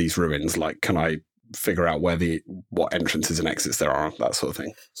of these ruins? Like, can I figure out what entrances and exits there are, that sort of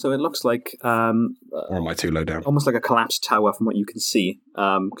thing? So it looks like Or am I too low down? almost like a collapsed tower from what you can see,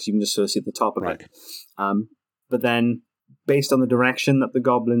 because you can just sort of see the top of Right. it. But then, based on the direction that the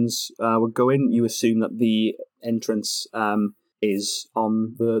goblins were going, you assume that the entrance is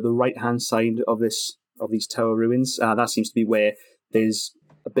on the right-hand side of these tower ruins. That seems to be where there's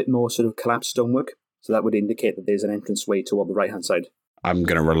a bit more sort of collapsed stonework, so that would indicate that there's an entranceway toward the right-hand side. I'm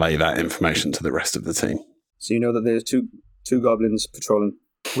going to relay that information to the rest of the team. So you know that there's two goblins patrolling.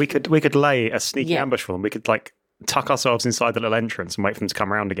 We could lay a sneaky Yeah. ambush for them. We could like tuck ourselves inside the little entrance and wait for them to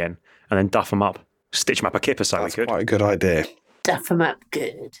come around again, and then duff them up, stitch them up a kipper so That's we could quite a good idea. Duff him up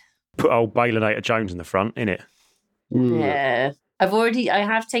good. put old Balinator Jones in the front, innit? Yeah. I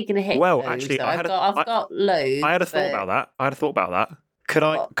have taken a hit. Well, though, actually, so I I've had a- got loads. I had a thought about that. Could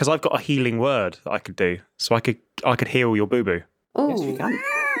I? Because I've got a healing word that I could do, so I could heal your boo boo. Oh, Yes, you can.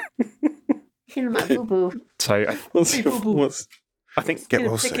 heal my boo boo. So What's I think get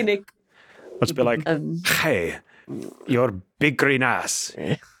well soon. I'll just be like, Um, "Hey, your big green ass,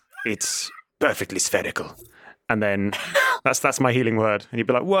 it's perfectly spherical," and then that's my healing word, and you'd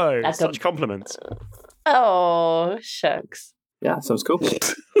be like, "Whoa, That's such a- compliments." oh, shucks. Yeah, sounds cool. Weird.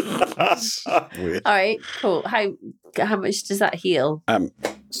 All right, cool. How much does that heal?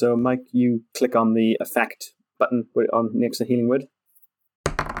 So, Mike, you click on the effect button on next to healing word.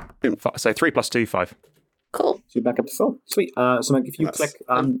 So 3 + 2, 5. Cool. So you're back up to full. Sweet. So, Mike, if you That's-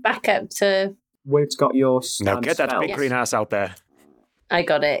 click Back up to. where it's got your Now get that spells, big green ass out there. I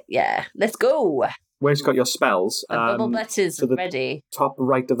got it. Yeah. Let's go. where it's got your spells, The bubble butters so the- ready. top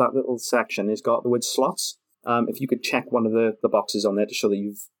right of that little section has got the word slots. If you could check one of the boxes on there to show that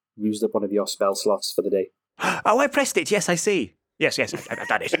you've used up one of your spell slots for the day. Oh, I pressed it. Yes, I see. Yes, I've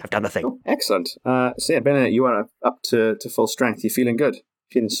done it. I've done the thing. Oh, excellent. So yeah, Bennett, you are up to full strength. You're feeling good.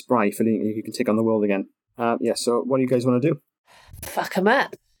 Feeling spry. Feeling you can take on the world again. Yeah, so what do you guys want to do? Fuck them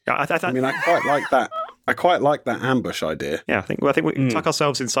up. Yeah, I mean, I quite like that. I quite like that ambush idea. I think we tuck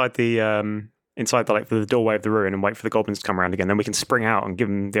ourselves inside the the doorway of the ruin and wait for the goblins to come around again. Then we can spring out and give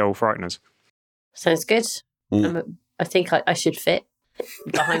them the old frighteners. Sounds good. Mm. I think I should fit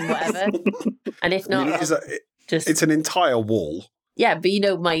behind whatever. And if I not, mean, just it's an entire wall. yeah. But you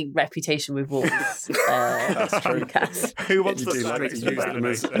know my reputation with walls. That's true. Who wants You to do stand like to next use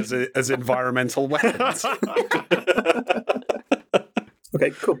them Balinator? as environmental weapons.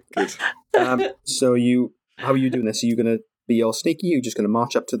 Okay, cool. Good. So how are you doing this? Are you going to be all sneaky? Are you just going to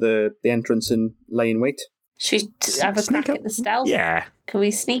march up to the entrance and lay in wait? Should we have a Sneak crack up. at the stealth? Yeah. Can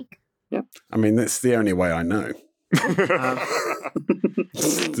we sneak? I mean, that's the only way I know.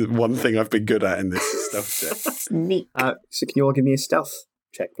 It's the one thing I've been good at in this stuff. Sneak. So can you all give me a stealth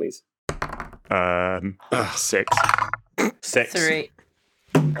check, please? 6. 6. 3.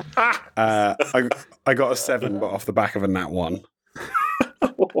 I got a 7, but off the back of a nat 1.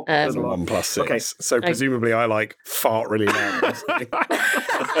 There's a So lot. 1 plus 6. Okay. So presumably I fart really loud.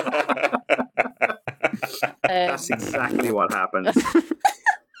 That's exactly what happens.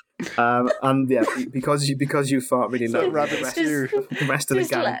 And yeah, because you fart really loud, the rest of the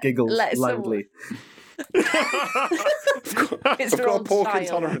just gang giggles let loudly. It's I've got a all pork child.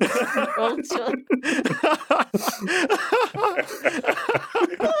 intolerance. All child.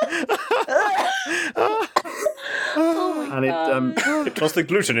 Oh my And God. it What's the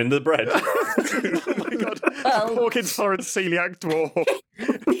gluten in the bread? Oh my god. Well- Pork intolerant celiac dwarf.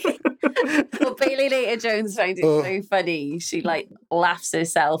 Well, Bailey Later Jones finds it so funny. She laughs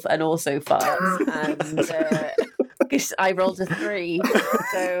herself and also farts. And 'cause I rolled a 3.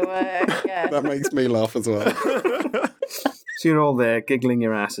 So yeah. That makes me laugh as well. So you're all there giggling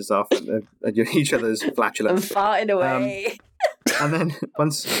your asses off at each other's I'm flatulence. farting away. And then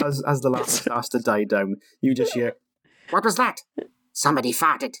once as the laugh starts to die down, you just hear, What was that? Somebody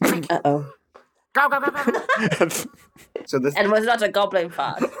farted. Quick, Uh-oh. go, go, go, go, go. so the And was not a goblin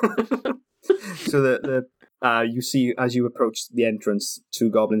fart. so the you see as you approach the entrance, 2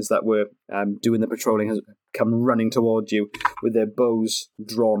 goblins that were doing the patrolling has come running towards you with their bows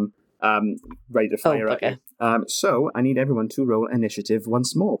drawn, ready to fire at you. So I need everyone to roll initiative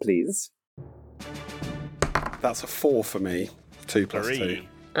once more, please. That's a 4 for me. 2 plus 2.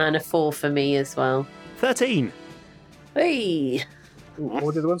 And a 4 for me as well. 13. Hey.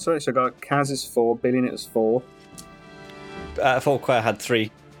 What did the one? Sorry, so I got Kaz is 4, Billion it was 4, Folquare had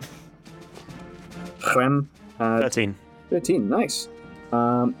 3. Chlem had 13. 13, nice.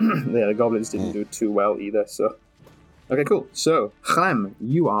 Yeah, the goblins didn't do too well either, so... Okay, cool. So, Chlem,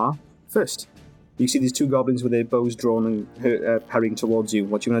 you are first. You see these 2 goblins with their bows drawn and hurrying towards you.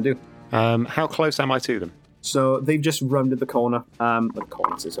 What do you want to do? How close am I to them? So, they've just rounded the corner. The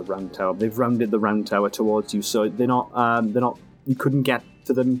corner is a round tower. They've rounded the round tower towards you, so they're not... You couldn't get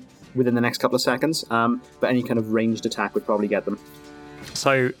to them within the next couple of seconds, but any kind of ranged attack would probably get them.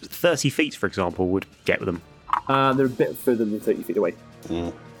 So 30 feet, for example, would get them. They're a bit further than 30 feet away.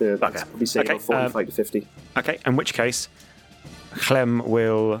 They're probably say Okay, about 45 to 50. Okay, in which case, Clem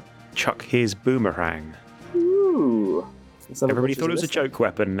will chuck his boomerang. Ooh. Let's have a Everybody look thought it at was a this. joke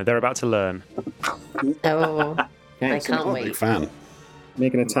weapon. They're about to learn. Oh, Okay, I so can't Big wait. fan.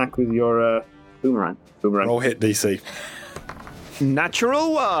 make an attack with your boomerang. Roll hit DC.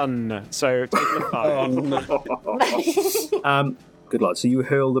 Natural 1. So take the 5. Good lord. So you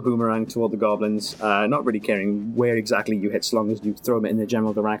hurl the boomerang toward the goblins, not really caring where exactly you hit, so long as you throw them in the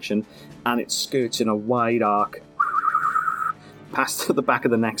general direction, and it skirts in a wide arc past the back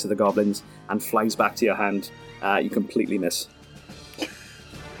of the necks of the goblins and flies back to your hand. You completely miss.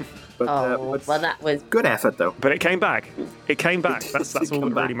 But, but well, that was good effort, though. But it came back. It came back. That's all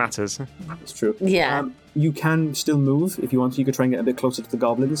come that really back. matters. It's true. Yeah. You can still move if you want. You could try and get a bit closer to the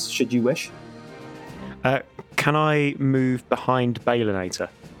goblins, should you wish. Can I move behind Balinator?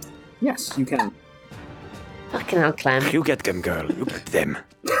 Yes, you can. fucking hell, Clem. You get them, girl. You get them.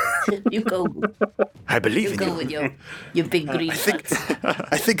 You go. I believe You in go you. with your big green nuts.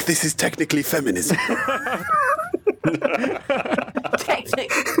 I think this is technically feminism.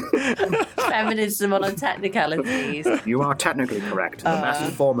 Feminism on technicalities. You are technically correct. The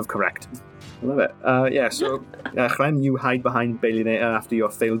best form of correct. I love it. So Chlem, you hide behind Balinator after your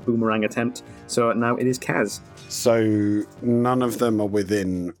failed boomerang attempt. So now it is Kaz. So none of them are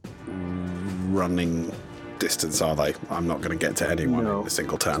within running distance, are they? I'm not going to get to anyone No. in a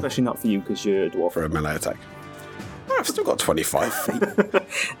single turn Especially not for you because you're a dwarf. for a melee attack. Oh, I've still got 25 feet.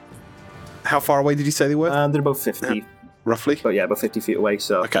 How far away did you say they were? They're about 50. Roughly? But yeah, about 50 feet away,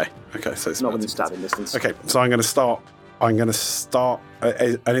 so Okay, so it's not within stabbing distance. Okay, so I'm going to start. And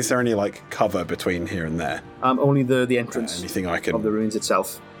is there any like cover between here and there? Only the entrance Anything I can? of the ruins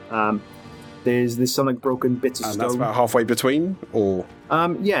itself. There's some like broken bits of And stone. that's about halfway between, or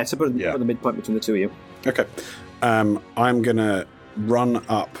Yeah, it's about Yeah. the midpoint between the two of you. okay. I'm gonna run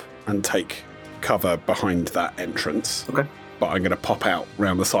up and take cover behind that entrance. Okay. But I'm gonna pop out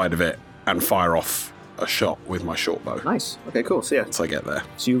round the side of it and fire off a shot with my short bow Nice. Okay, cool. So yeah, once I get there.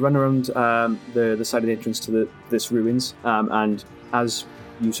 so you run around the side of the entrance to this ruins, and as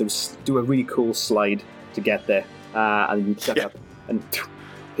you sort of do a really cool slide to get there, and you duck up and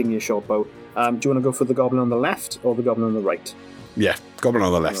ping your short bow. Do you want to go for the goblin on the left or the goblin on the right? Yeah, goblin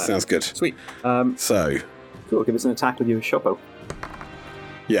on the left. left. Sounds good. Sweet. So Cool. Give us an attack with your short bow.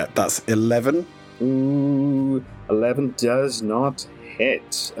 yeah, that's 11. Ooh, 11 does not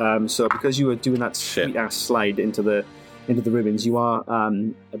hit. So because you were doing that Shit. sweet ass slide into the ruins, you are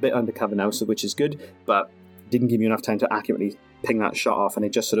a bit undercover now, so which is good, but didn't give you enough time to accurately ping that shot off, and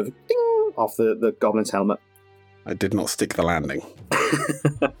it just sort of ding off the goblin's helmet. I did not stick the landing.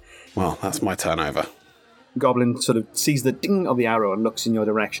 Well, that's my turnover. Goblin sort of sees the ding of the arrow and looks in your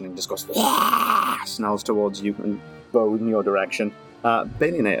direction and just goes, yeah! Snarls towards you and bow in your direction.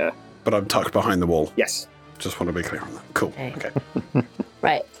 Balionator. But I'm tucked behind the wall. Yes. Just want to be clear on that. Cool. Okay. Okay.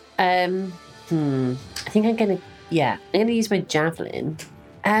 Right. I think I'm gonna use my javelin.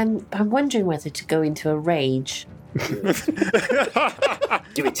 I'm wondering whether to go into a rage.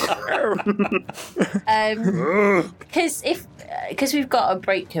 Do it. Because we've got a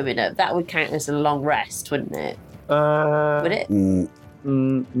break coming up, that would count as a long rest, wouldn't it? Would it? No.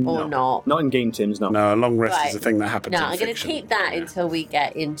 Or not? Not in game terms, no. No, a long rest Right. is a thing that happens No, in I'm going to fiction. keep that until we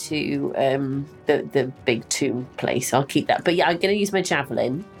get into the big tomb place. I'll keep that. But yeah, I'm going to use my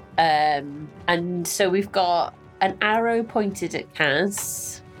javelin. And so we've got an arrow pointed at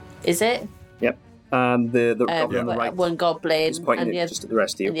Kaz. Is it? Yep. And the goblin on the right One goblin. is pointing and the it other, just at the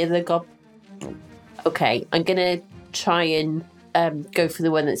rest of and you. the other Okay, I'm going to try and go for the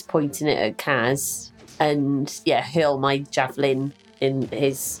one that's pointing it at Kaz. And hurl my javelin in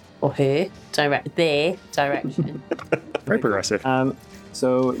his or her direction. Very progressive.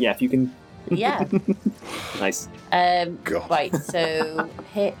 So, yeah, if you can... Yeah. Nice. God. Right, so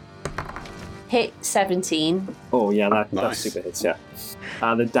hit 17. Oh, yeah, that Nice. super hits, yeah.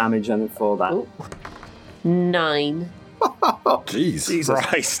 The damage and for that. Ooh. 9. Jeez. Jesus.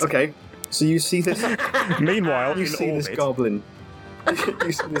 Christ. Okay, so you see this... Meanwhile, You in see this orbit, goblin.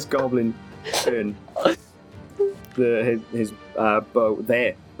 You see this goblin turn his bow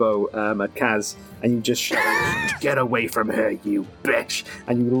at Kaz, and you just shout, "Get away from her, you bitch!"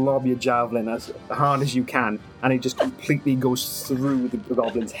 And you lob your javelin as hard as you can, and it just completely goes through the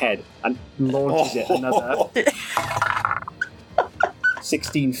goblin's head and launches it another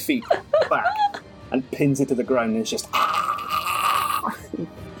 16 feet back and pins it to the ground, and it's just that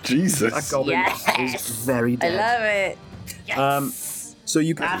Jesus. goblin Yes! is very I dead. love it. Yes. So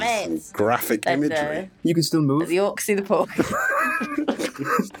you Love can it. Graphic And, imagery. you can still move. the orcs see the pork.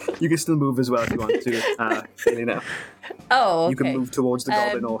 You can still move as well if you want to. Elena. Oh, okay. You can move towards the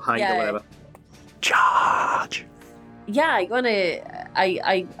goblin or hide or whatever. charge. Yeah, I want to.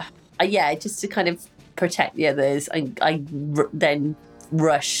 Just to kind of protect the others. Then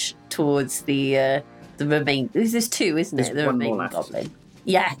rush towards the remain. There's two, isn't There's it? The one more remaining left. goblin.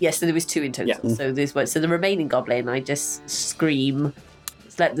 Yeah, yes. So there was two in total. Yeah. So there's one. So the remaining goblin, I just scream.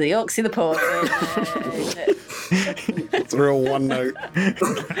 It's like the orcs see the pork. It's a real one note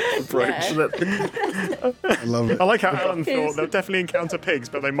approach. Yeah. I love it. I like how Alan thought they'll definitely encounter pigs,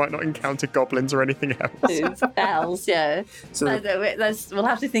 but they might not encounter goblins or anything else. Bells, yeah. So- We'll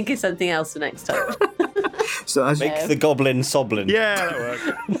have to think of something else for next time. So as you, Make the goblin soblin. Yeah, that works.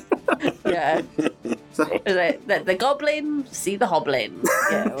 Yeah. so, The goblin see the hoblin.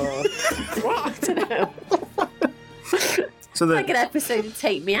 Yeah. Or, I don't know. so Like an the, episode of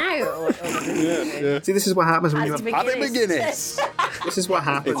Take Me Out. Or see, this is what happens when you have. Paddy McGuinness. This is what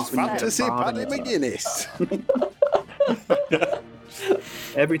happens It's when you fantasy have a bard Paddy in the party. McGuinness.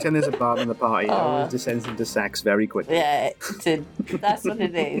 Every time there's a bard in the party, it always descends into sex very quickly. Yeah, that's what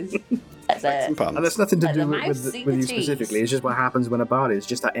it is. That's Some it. puns. And that's nothing to Let do the with, mouse see with the you cheese. specifically. It's just what happens when a bard is.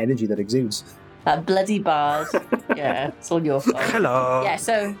 Just that energy that exudes. That bloody bard. Yeah, it's all your fault. Hello. Yeah,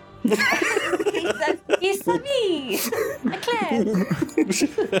 so. It's me, Claire.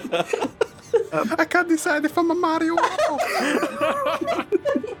 I can't decide if I'm a Mario.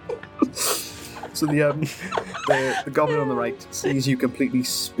 So the goblin on the right sees you completely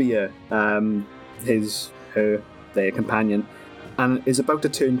spear their companion, and is about to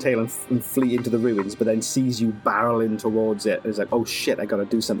turn tail and flee into the ruins, but then sees you barrel in towards it. It's like, oh shit, I gotta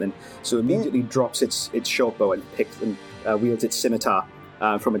do something. So immediately drops its short bow and picks and wields its scimitar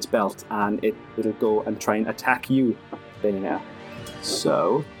from its belt, and it'll go and try and attack you, Benina.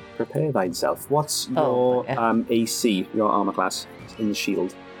 So prepare thyself. What's Oh, your AC, your armor class in the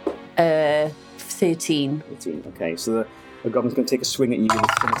shield? 13. 18. Okay, so the goblin's going to take a swing at you with his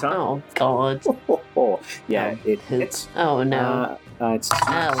scimitar. Oh, God. Yeah, Oh, it poop. hits. Oh, no. It's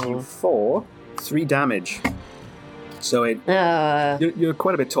Ow. for 3 damage. So you're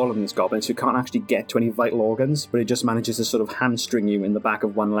quite a bit taller than this goblin, so you can't actually get to any vital organs, but it just manages to sort of hamstring you in the back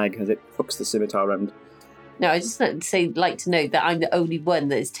of one leg as it hooks the scimitar around. No, I just like to note that I'm the only one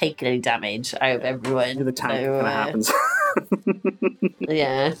that has taken any damage out of everyone. The tank So, kind of happens.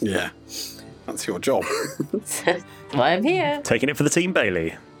 Yeah. Yeah, that's your job. That's why I'm here. Taking it for the team,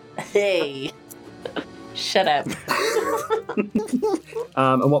 Bailey. Hey. Shut up.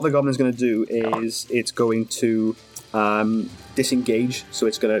 And what the goblin's going to do is it's going to disengage, so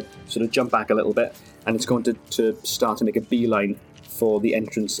it's going to sort of jump back a little bit, and it's going to start to make a beeline for the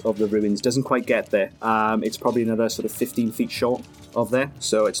entrance of the ruins. Doesn't quite get there. It's probably another sort of 15 feet short of there,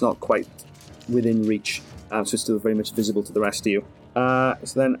 so it's not quite within reach. So it's still very much visible to the rest of you.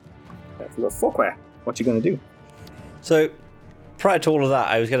 So then, for Forquare, what you going to do? So, prior to all of that,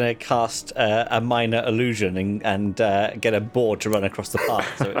 I was going to cast a minor illusion and get a board to run across the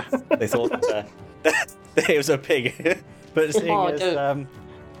path. So they thought it was a pig. But seeing as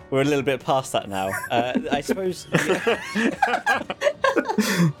we're a little bit past that now, I suppose.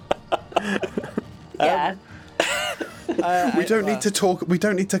 Yeah. We don't need to talk. We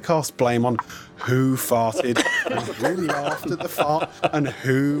don't need to cast blame on who farted, and who laughed at the fart, and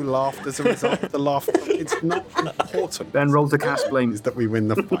who laughed as a result of the laugh. It's not important. Ben, roll to cast blame. Is that we win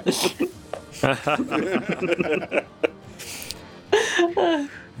the fight.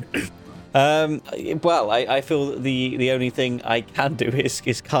 Well, I feel that the only thing I can do is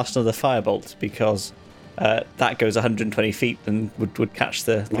cast another firebolt because that goes 120 feet and would catch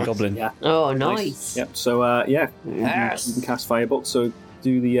the goblin. Yeah. Oh, nice. Yep. So you can cast firebolt. So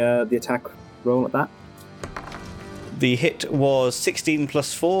do the attack roll at that. The hit was 16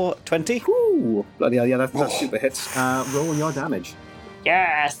 plus 4, 20. Ooh, bloody hell! Yeah, that's super hits. Roll your damage.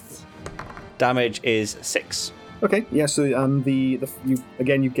 Yes. Damage is 6. Okay, yeah. So you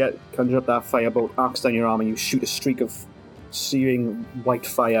get conjure up that firebolt, arcs down your arm, and you shoot a streak of searing white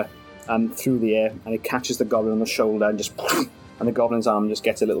fire through the air, and it catches the goblin on the shoulder, and the goblin's arm just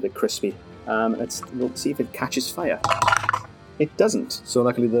gets a little bit crispy. We'll see if it catches fire. It doesn't. So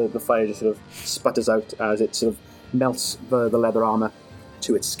luckily, the fire just sort of sputters out as it sort of melts the leather armor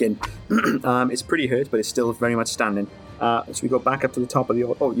to its skin. It's pretty hurt, but it's still very much standing. So we go back up to the top of the.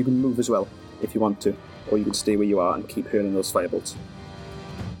 Oh, you can move as well if you want to, or you can stay where you are and keep hurling those firebolts.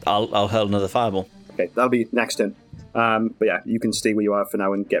 I'll hurl another fireball. Okay, that'll be next turn. But yeah, you can stay where you are for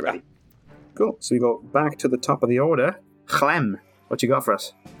now and get ready. Cool. So we go back to the top of the order. Clem, what you got for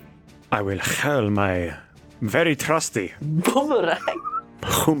us? I will hurl my very trusty boomerang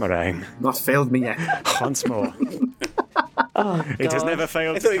Not failed me yet. once more. Oh, It has God. never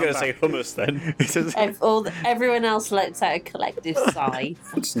failed. I thought you were going to say hummus then. Everyone else lets out a collective sigh.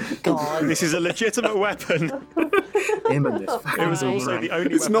 God. This is a legitimate weapon. Him and this. It was also boomerang. the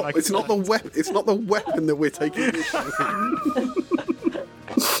only It's weapon I not. could It's not the weapon. It's not the weapon that we're taking.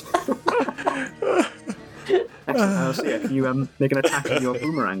 Excellent. So yeah, can you make an attack with your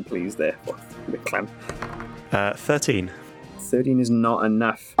boomerang, please, there, Clem? 13. 13 is not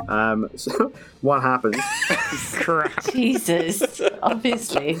enough. So what happens? Crap. Jesus.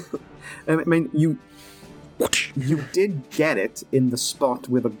 Obviously. I mean, you did get it in the spot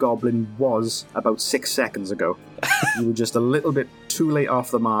where the goblin was about 6 seconds ago. You were just a little bit too late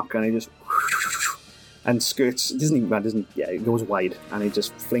off the mark, and it just and skirts. It goes wide, and it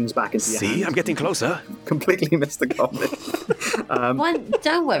just flings back into your See, hand. I'm getting closer. Completely missed the goblin.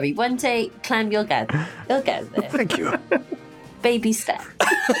 Don't worry. One day, Clem, you'll get there. Thank you. Baby step.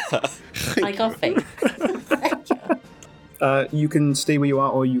 I got faith. Thank you. You can stay where you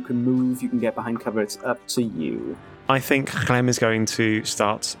are, or you can move. You can get behind cover. It's up to you. I think Clem is going to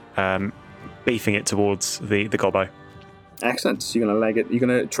start beefing it towards the gobbo. Excellent. So you're gonna leg it. You're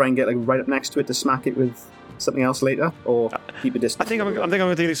gonna try and get right up next to it to smack it with something else later, or keep a distance. I think I'm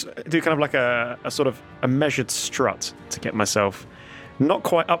going to do kind of like a sort of a measured strut to get myself not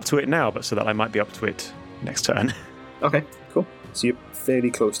quite up to it now, but so that I might be up to it next turn. Okay, cool. So you're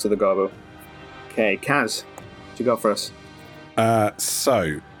fairly close to the gobbo. Okay, Kaz, what you got for us?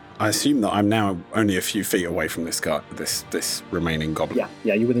 So I assume that I'm now only a few feet away from this guy, this remaining goblin.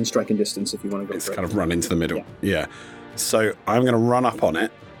 Yeah, you're within striking distance if you want to go It's for kind it. of run into the middle. Yeah. So I'm going to run up on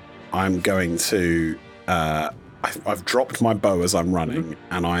it. I'm going to. I've dropped my bow as I'm running,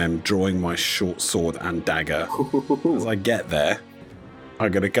 and I am drawing my short sword and dagger. As I get there,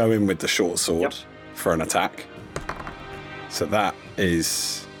 I'm going to go in with the short sword for an attack. So that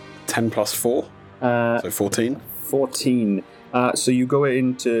is 10 plus 4, so 14. 14. So you go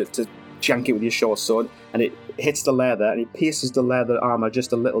in to jank it with your short sword, and it hits the leather, and it pierces the leather armor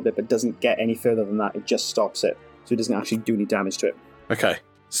just a little bit, but doesn't get any further than that. It just stops it, so it doesn't actually do any damage to it. Okay,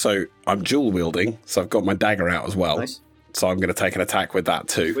 so I'm dual wielding, so I've got my dagger out as well. Nice. So I'm going to take an attack with that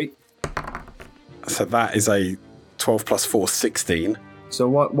too. Sweet. So that is a 12 plus 4, 16. So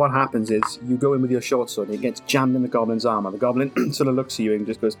what happens is you go in with your short sword, and it gets jammed in the goblin's armor. The goblin sort of looks at you and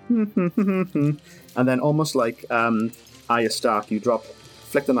just goes, and then almost like Arya Stark, you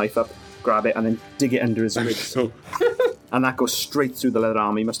flick the knife up, grab it, and then dig it under his ribs. And that goes straight through the leather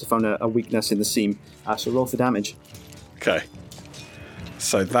armor. You must have found a weakness in the seam. So roll for damage. Okay.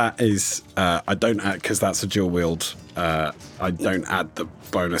 So that is, I don't add, because that's a dual wield, I don't add the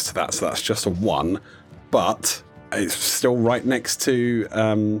bonus to that, so that's just a 1. But It's still right next to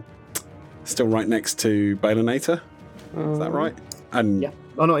Balinator. Is that right? And Yeah.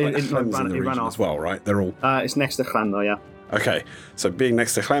 Oh no, it Clem's in ran the region off. as well, right? They're all It's next to Clan though, yeah. okay. So being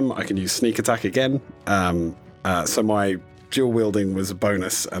next to Clem, I can use sneak attack again. So my dual wielding was a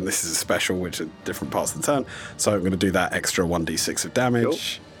bonus, and this is a special, which are different parts of the turn. So I'm going to do that extra 1d6 of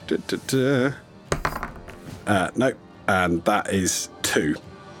damage. Nope, and that is 2.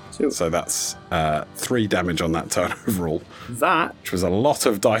 So that's 3 damage on that turn overall, That which was a lot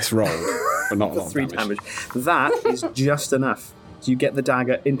of dice rolled, but not a lot of 3 damage. That is just enough. So you get the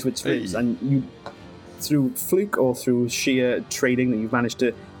dagger into its ribs, and you, through fluke or through sheer trading, that you've managed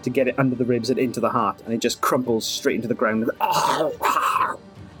to get it under the ribs and into the heart, and it just crumples straight into the ground.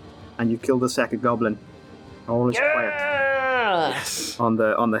 And you've killed the second goblin. All is quiet Yes. on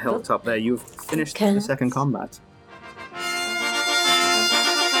the hilltop there. You've finished the second combat.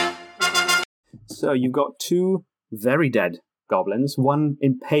 So you've got 2 very dead goblins, one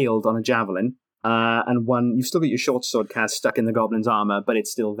impaled on a javelin, and one, you've still got your short sword cast stuck in the goblin's armor, but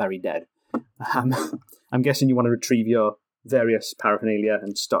it's still very dead. I'm guessing you want to retrieve your various paraphernalia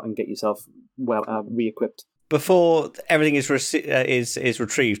and start and get yourself re-equipped. Before everything is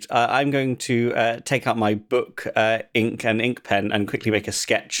retrieved, I'm going to take out my book, ink and ink pen, and quickly make a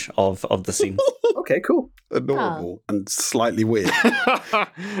sketch of the scene. Okay, cool. Adorable and slightly weird.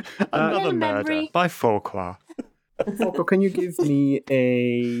 Another murder memory. by Farquhar. Falco, can you give me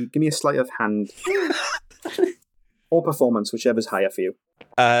a sleight of hand or performance, whichever's higher for you?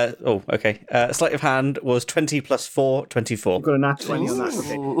 Okay. Sleight of hand was 20 plus 4, 24. You've got a nat 20 on that.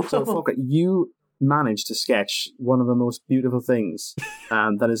 Okay. So, Falco, you managed to sketch one of the most beautiful things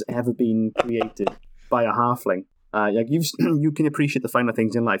that has ever been created by a halfling. You can appreciate the finer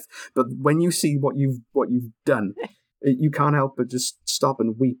things in life, but when you see what you've done, you can't help but just stop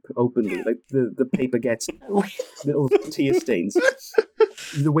and weep openly. Like the paper gets little tear stains.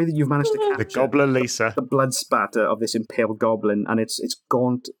 The way that you've managed to The capture Gobbler Lisa. the blood spatter of this impaled goblin and its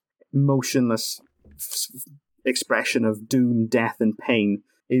gaunt, motionless expression of doom, death, and pain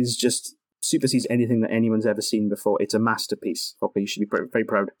is just supersedes anything that anyone's ever seen before. It's a masterpiece. Okay, you should be very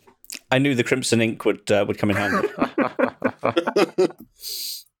proud. I knew the crimson ink would come in handy.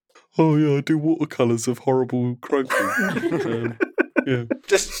 Oh yeah, I do watercolours of horrible croaking. Yeah.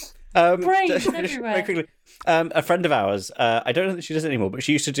 Just Brains very everywhere. quickly. A friend of ours, I don't know that she does it anymore, but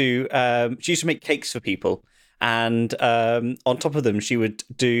she used to make cakes for people, and on top of them she would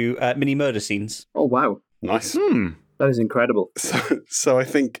do mini murder scenes. Oh wow, Nice. that is incredible. So I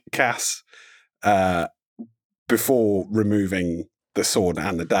think Cass, before removing the sword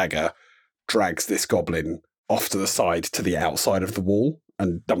and the dagger, drags this goblin off to the side to the outside of the wall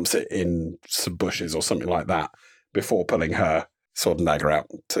and dumps it in some bushes or something like that before pulling her sword and dagger out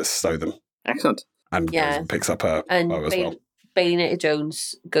to stow them. Excellent. And goes Yeah. and picks up her And bow as well. Bailey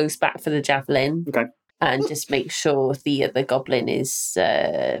Jones goes back for the javelin. Okay. And just make sure the other goblin is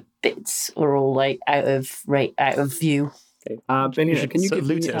bits are all like out of view. Okay. Benny, should can you sort give of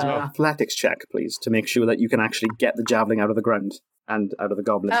loot me it as an well. athletics check, please, to make sure that you can actually get the javelin out of the ground and out of the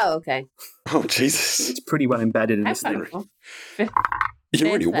goblin? Oh, okay. Oh, Jesus. It's pretty well embedded in this thing. You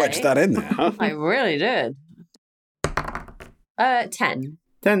really Fair wedged play. that in there, huh? I really did. 10.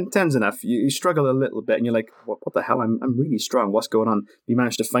 10's enough. You struggle a little bit, and you're like, "What the hell? I'm really strong. What's going on?" You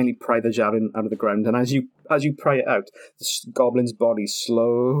manage to finally pry the javelin out of the ground, and as you pry it out, the goblin's body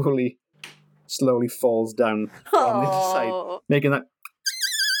slowly falls down on the side, Oh. making that.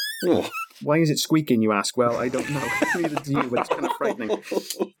 Oh. Why is it squeaking? You ask. Well, I don't know. Neither do you, but it's kind of frightening.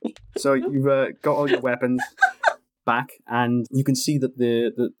 So you've got all your weapons back, and you can see that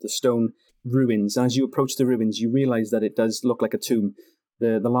the stone ruins. And as you approach the ruins, you realise that it does look like a tomb.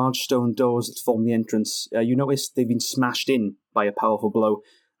 The large stone doors that form the entrance, you notice they've been smashed in by a powerful blow.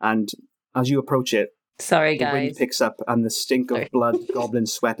 And as you approach it, Sorry, the wind guys. picks up, and the stink of Sorry. blood, goblin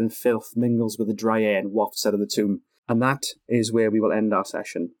sweat, and filth mingles with the dry air and wafts out of the tomb. And that is where we will end our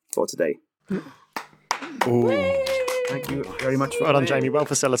session for today. Ooh. Thank you very much for Well done, playing. Jamie. Well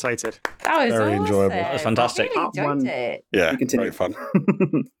facilitated. That was Very awesome. enjoyable. That was fantastic. I really enjoyed One- it. Yeah, We continue. very fun.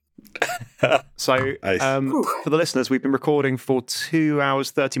 So, Nice. for the listeners, we've been recording for 2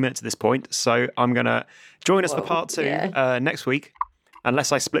 hours, 30 minutes at this point. So, I'm going to join us for Whoa, part 2 yeah. next week,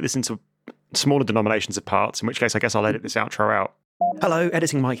 unless I split this into smaller denominations of parts, in which case I guess I'll edit this outro out. Hello,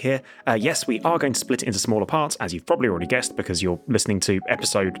 Editing Mike here. Yes, we are going to split it into smaller parts, as you've probably already guessed, because you're listening to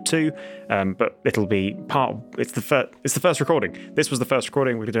episode 2. But it'll be part. It's the first recording. This was the first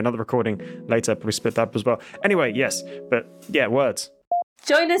recording. We could do another recording later. Probably split that up as well. Anyway, yes, but yeah, words.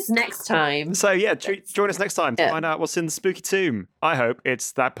 Join us next time. So yeah, join us next time to Yeah. find out what's in the spooky tomb. I hope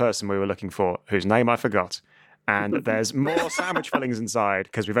it's that person we were looking for, whose name I forgot. And there's more sandwich fillings inside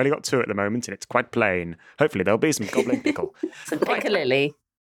because we've only got 2 at the moment and it's quite plain. Hopefully there'll be some gobbling pickle. Some piccalilli.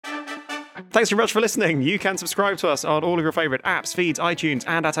 Thanks very much for listening. You can subscribe to us on all of your favourite apps, feeds, iTunes,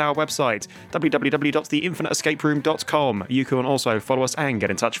 and at our website, www.theinfiniteescaperoom.com. You can also follow us and get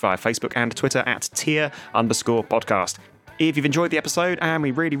in touch via Facebook and Twitter at tier_podcast. If you've enjoyed the episode, and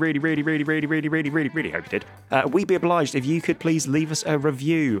we really hope you did, we'd be obliged if you could please leave us a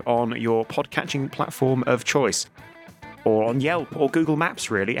review on your podcatching platform of choice. Or on Yelp or Google Maps,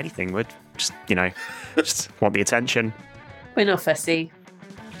 really. Anything. We'd just, just want the attention. We're not fussy.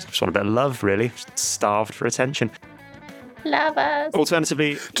 Just want a bit of love, really. Just starved for attention. Love us.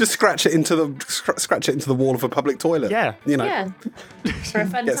 Alternatively, Just scratch it into the wall of a public toilet. Yeah. Yeah. For a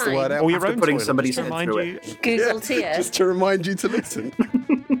fun Gets the word time. out. or your After own putting toilet, somebody's just to head remind through you. Google tier. Just to remind you to listen.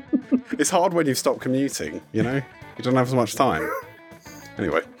 It's hard when you've stopped commuting, You don't have as much time.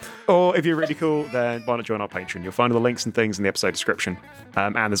 Anyway. Or if you're really cool, then why not join our Patreon? You'll find all the links and things in the episode description.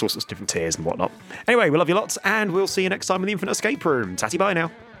 And there's all sorts of different tiers and whatnot. Anyway, we love you lots, and we'll see you next time in the Infinite Escape Room. Tatty bye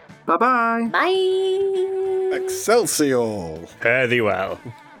now. Bye-bye. Bye. Excelsior! Fare thee well.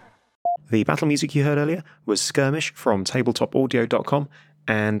 The battle music you heard earlier was Skirmish from tabletopaudio.com,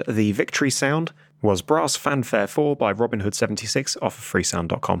 and the victory sound was Brass Fanfare 4 by Robin Hood 76 off of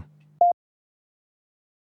freesound.com.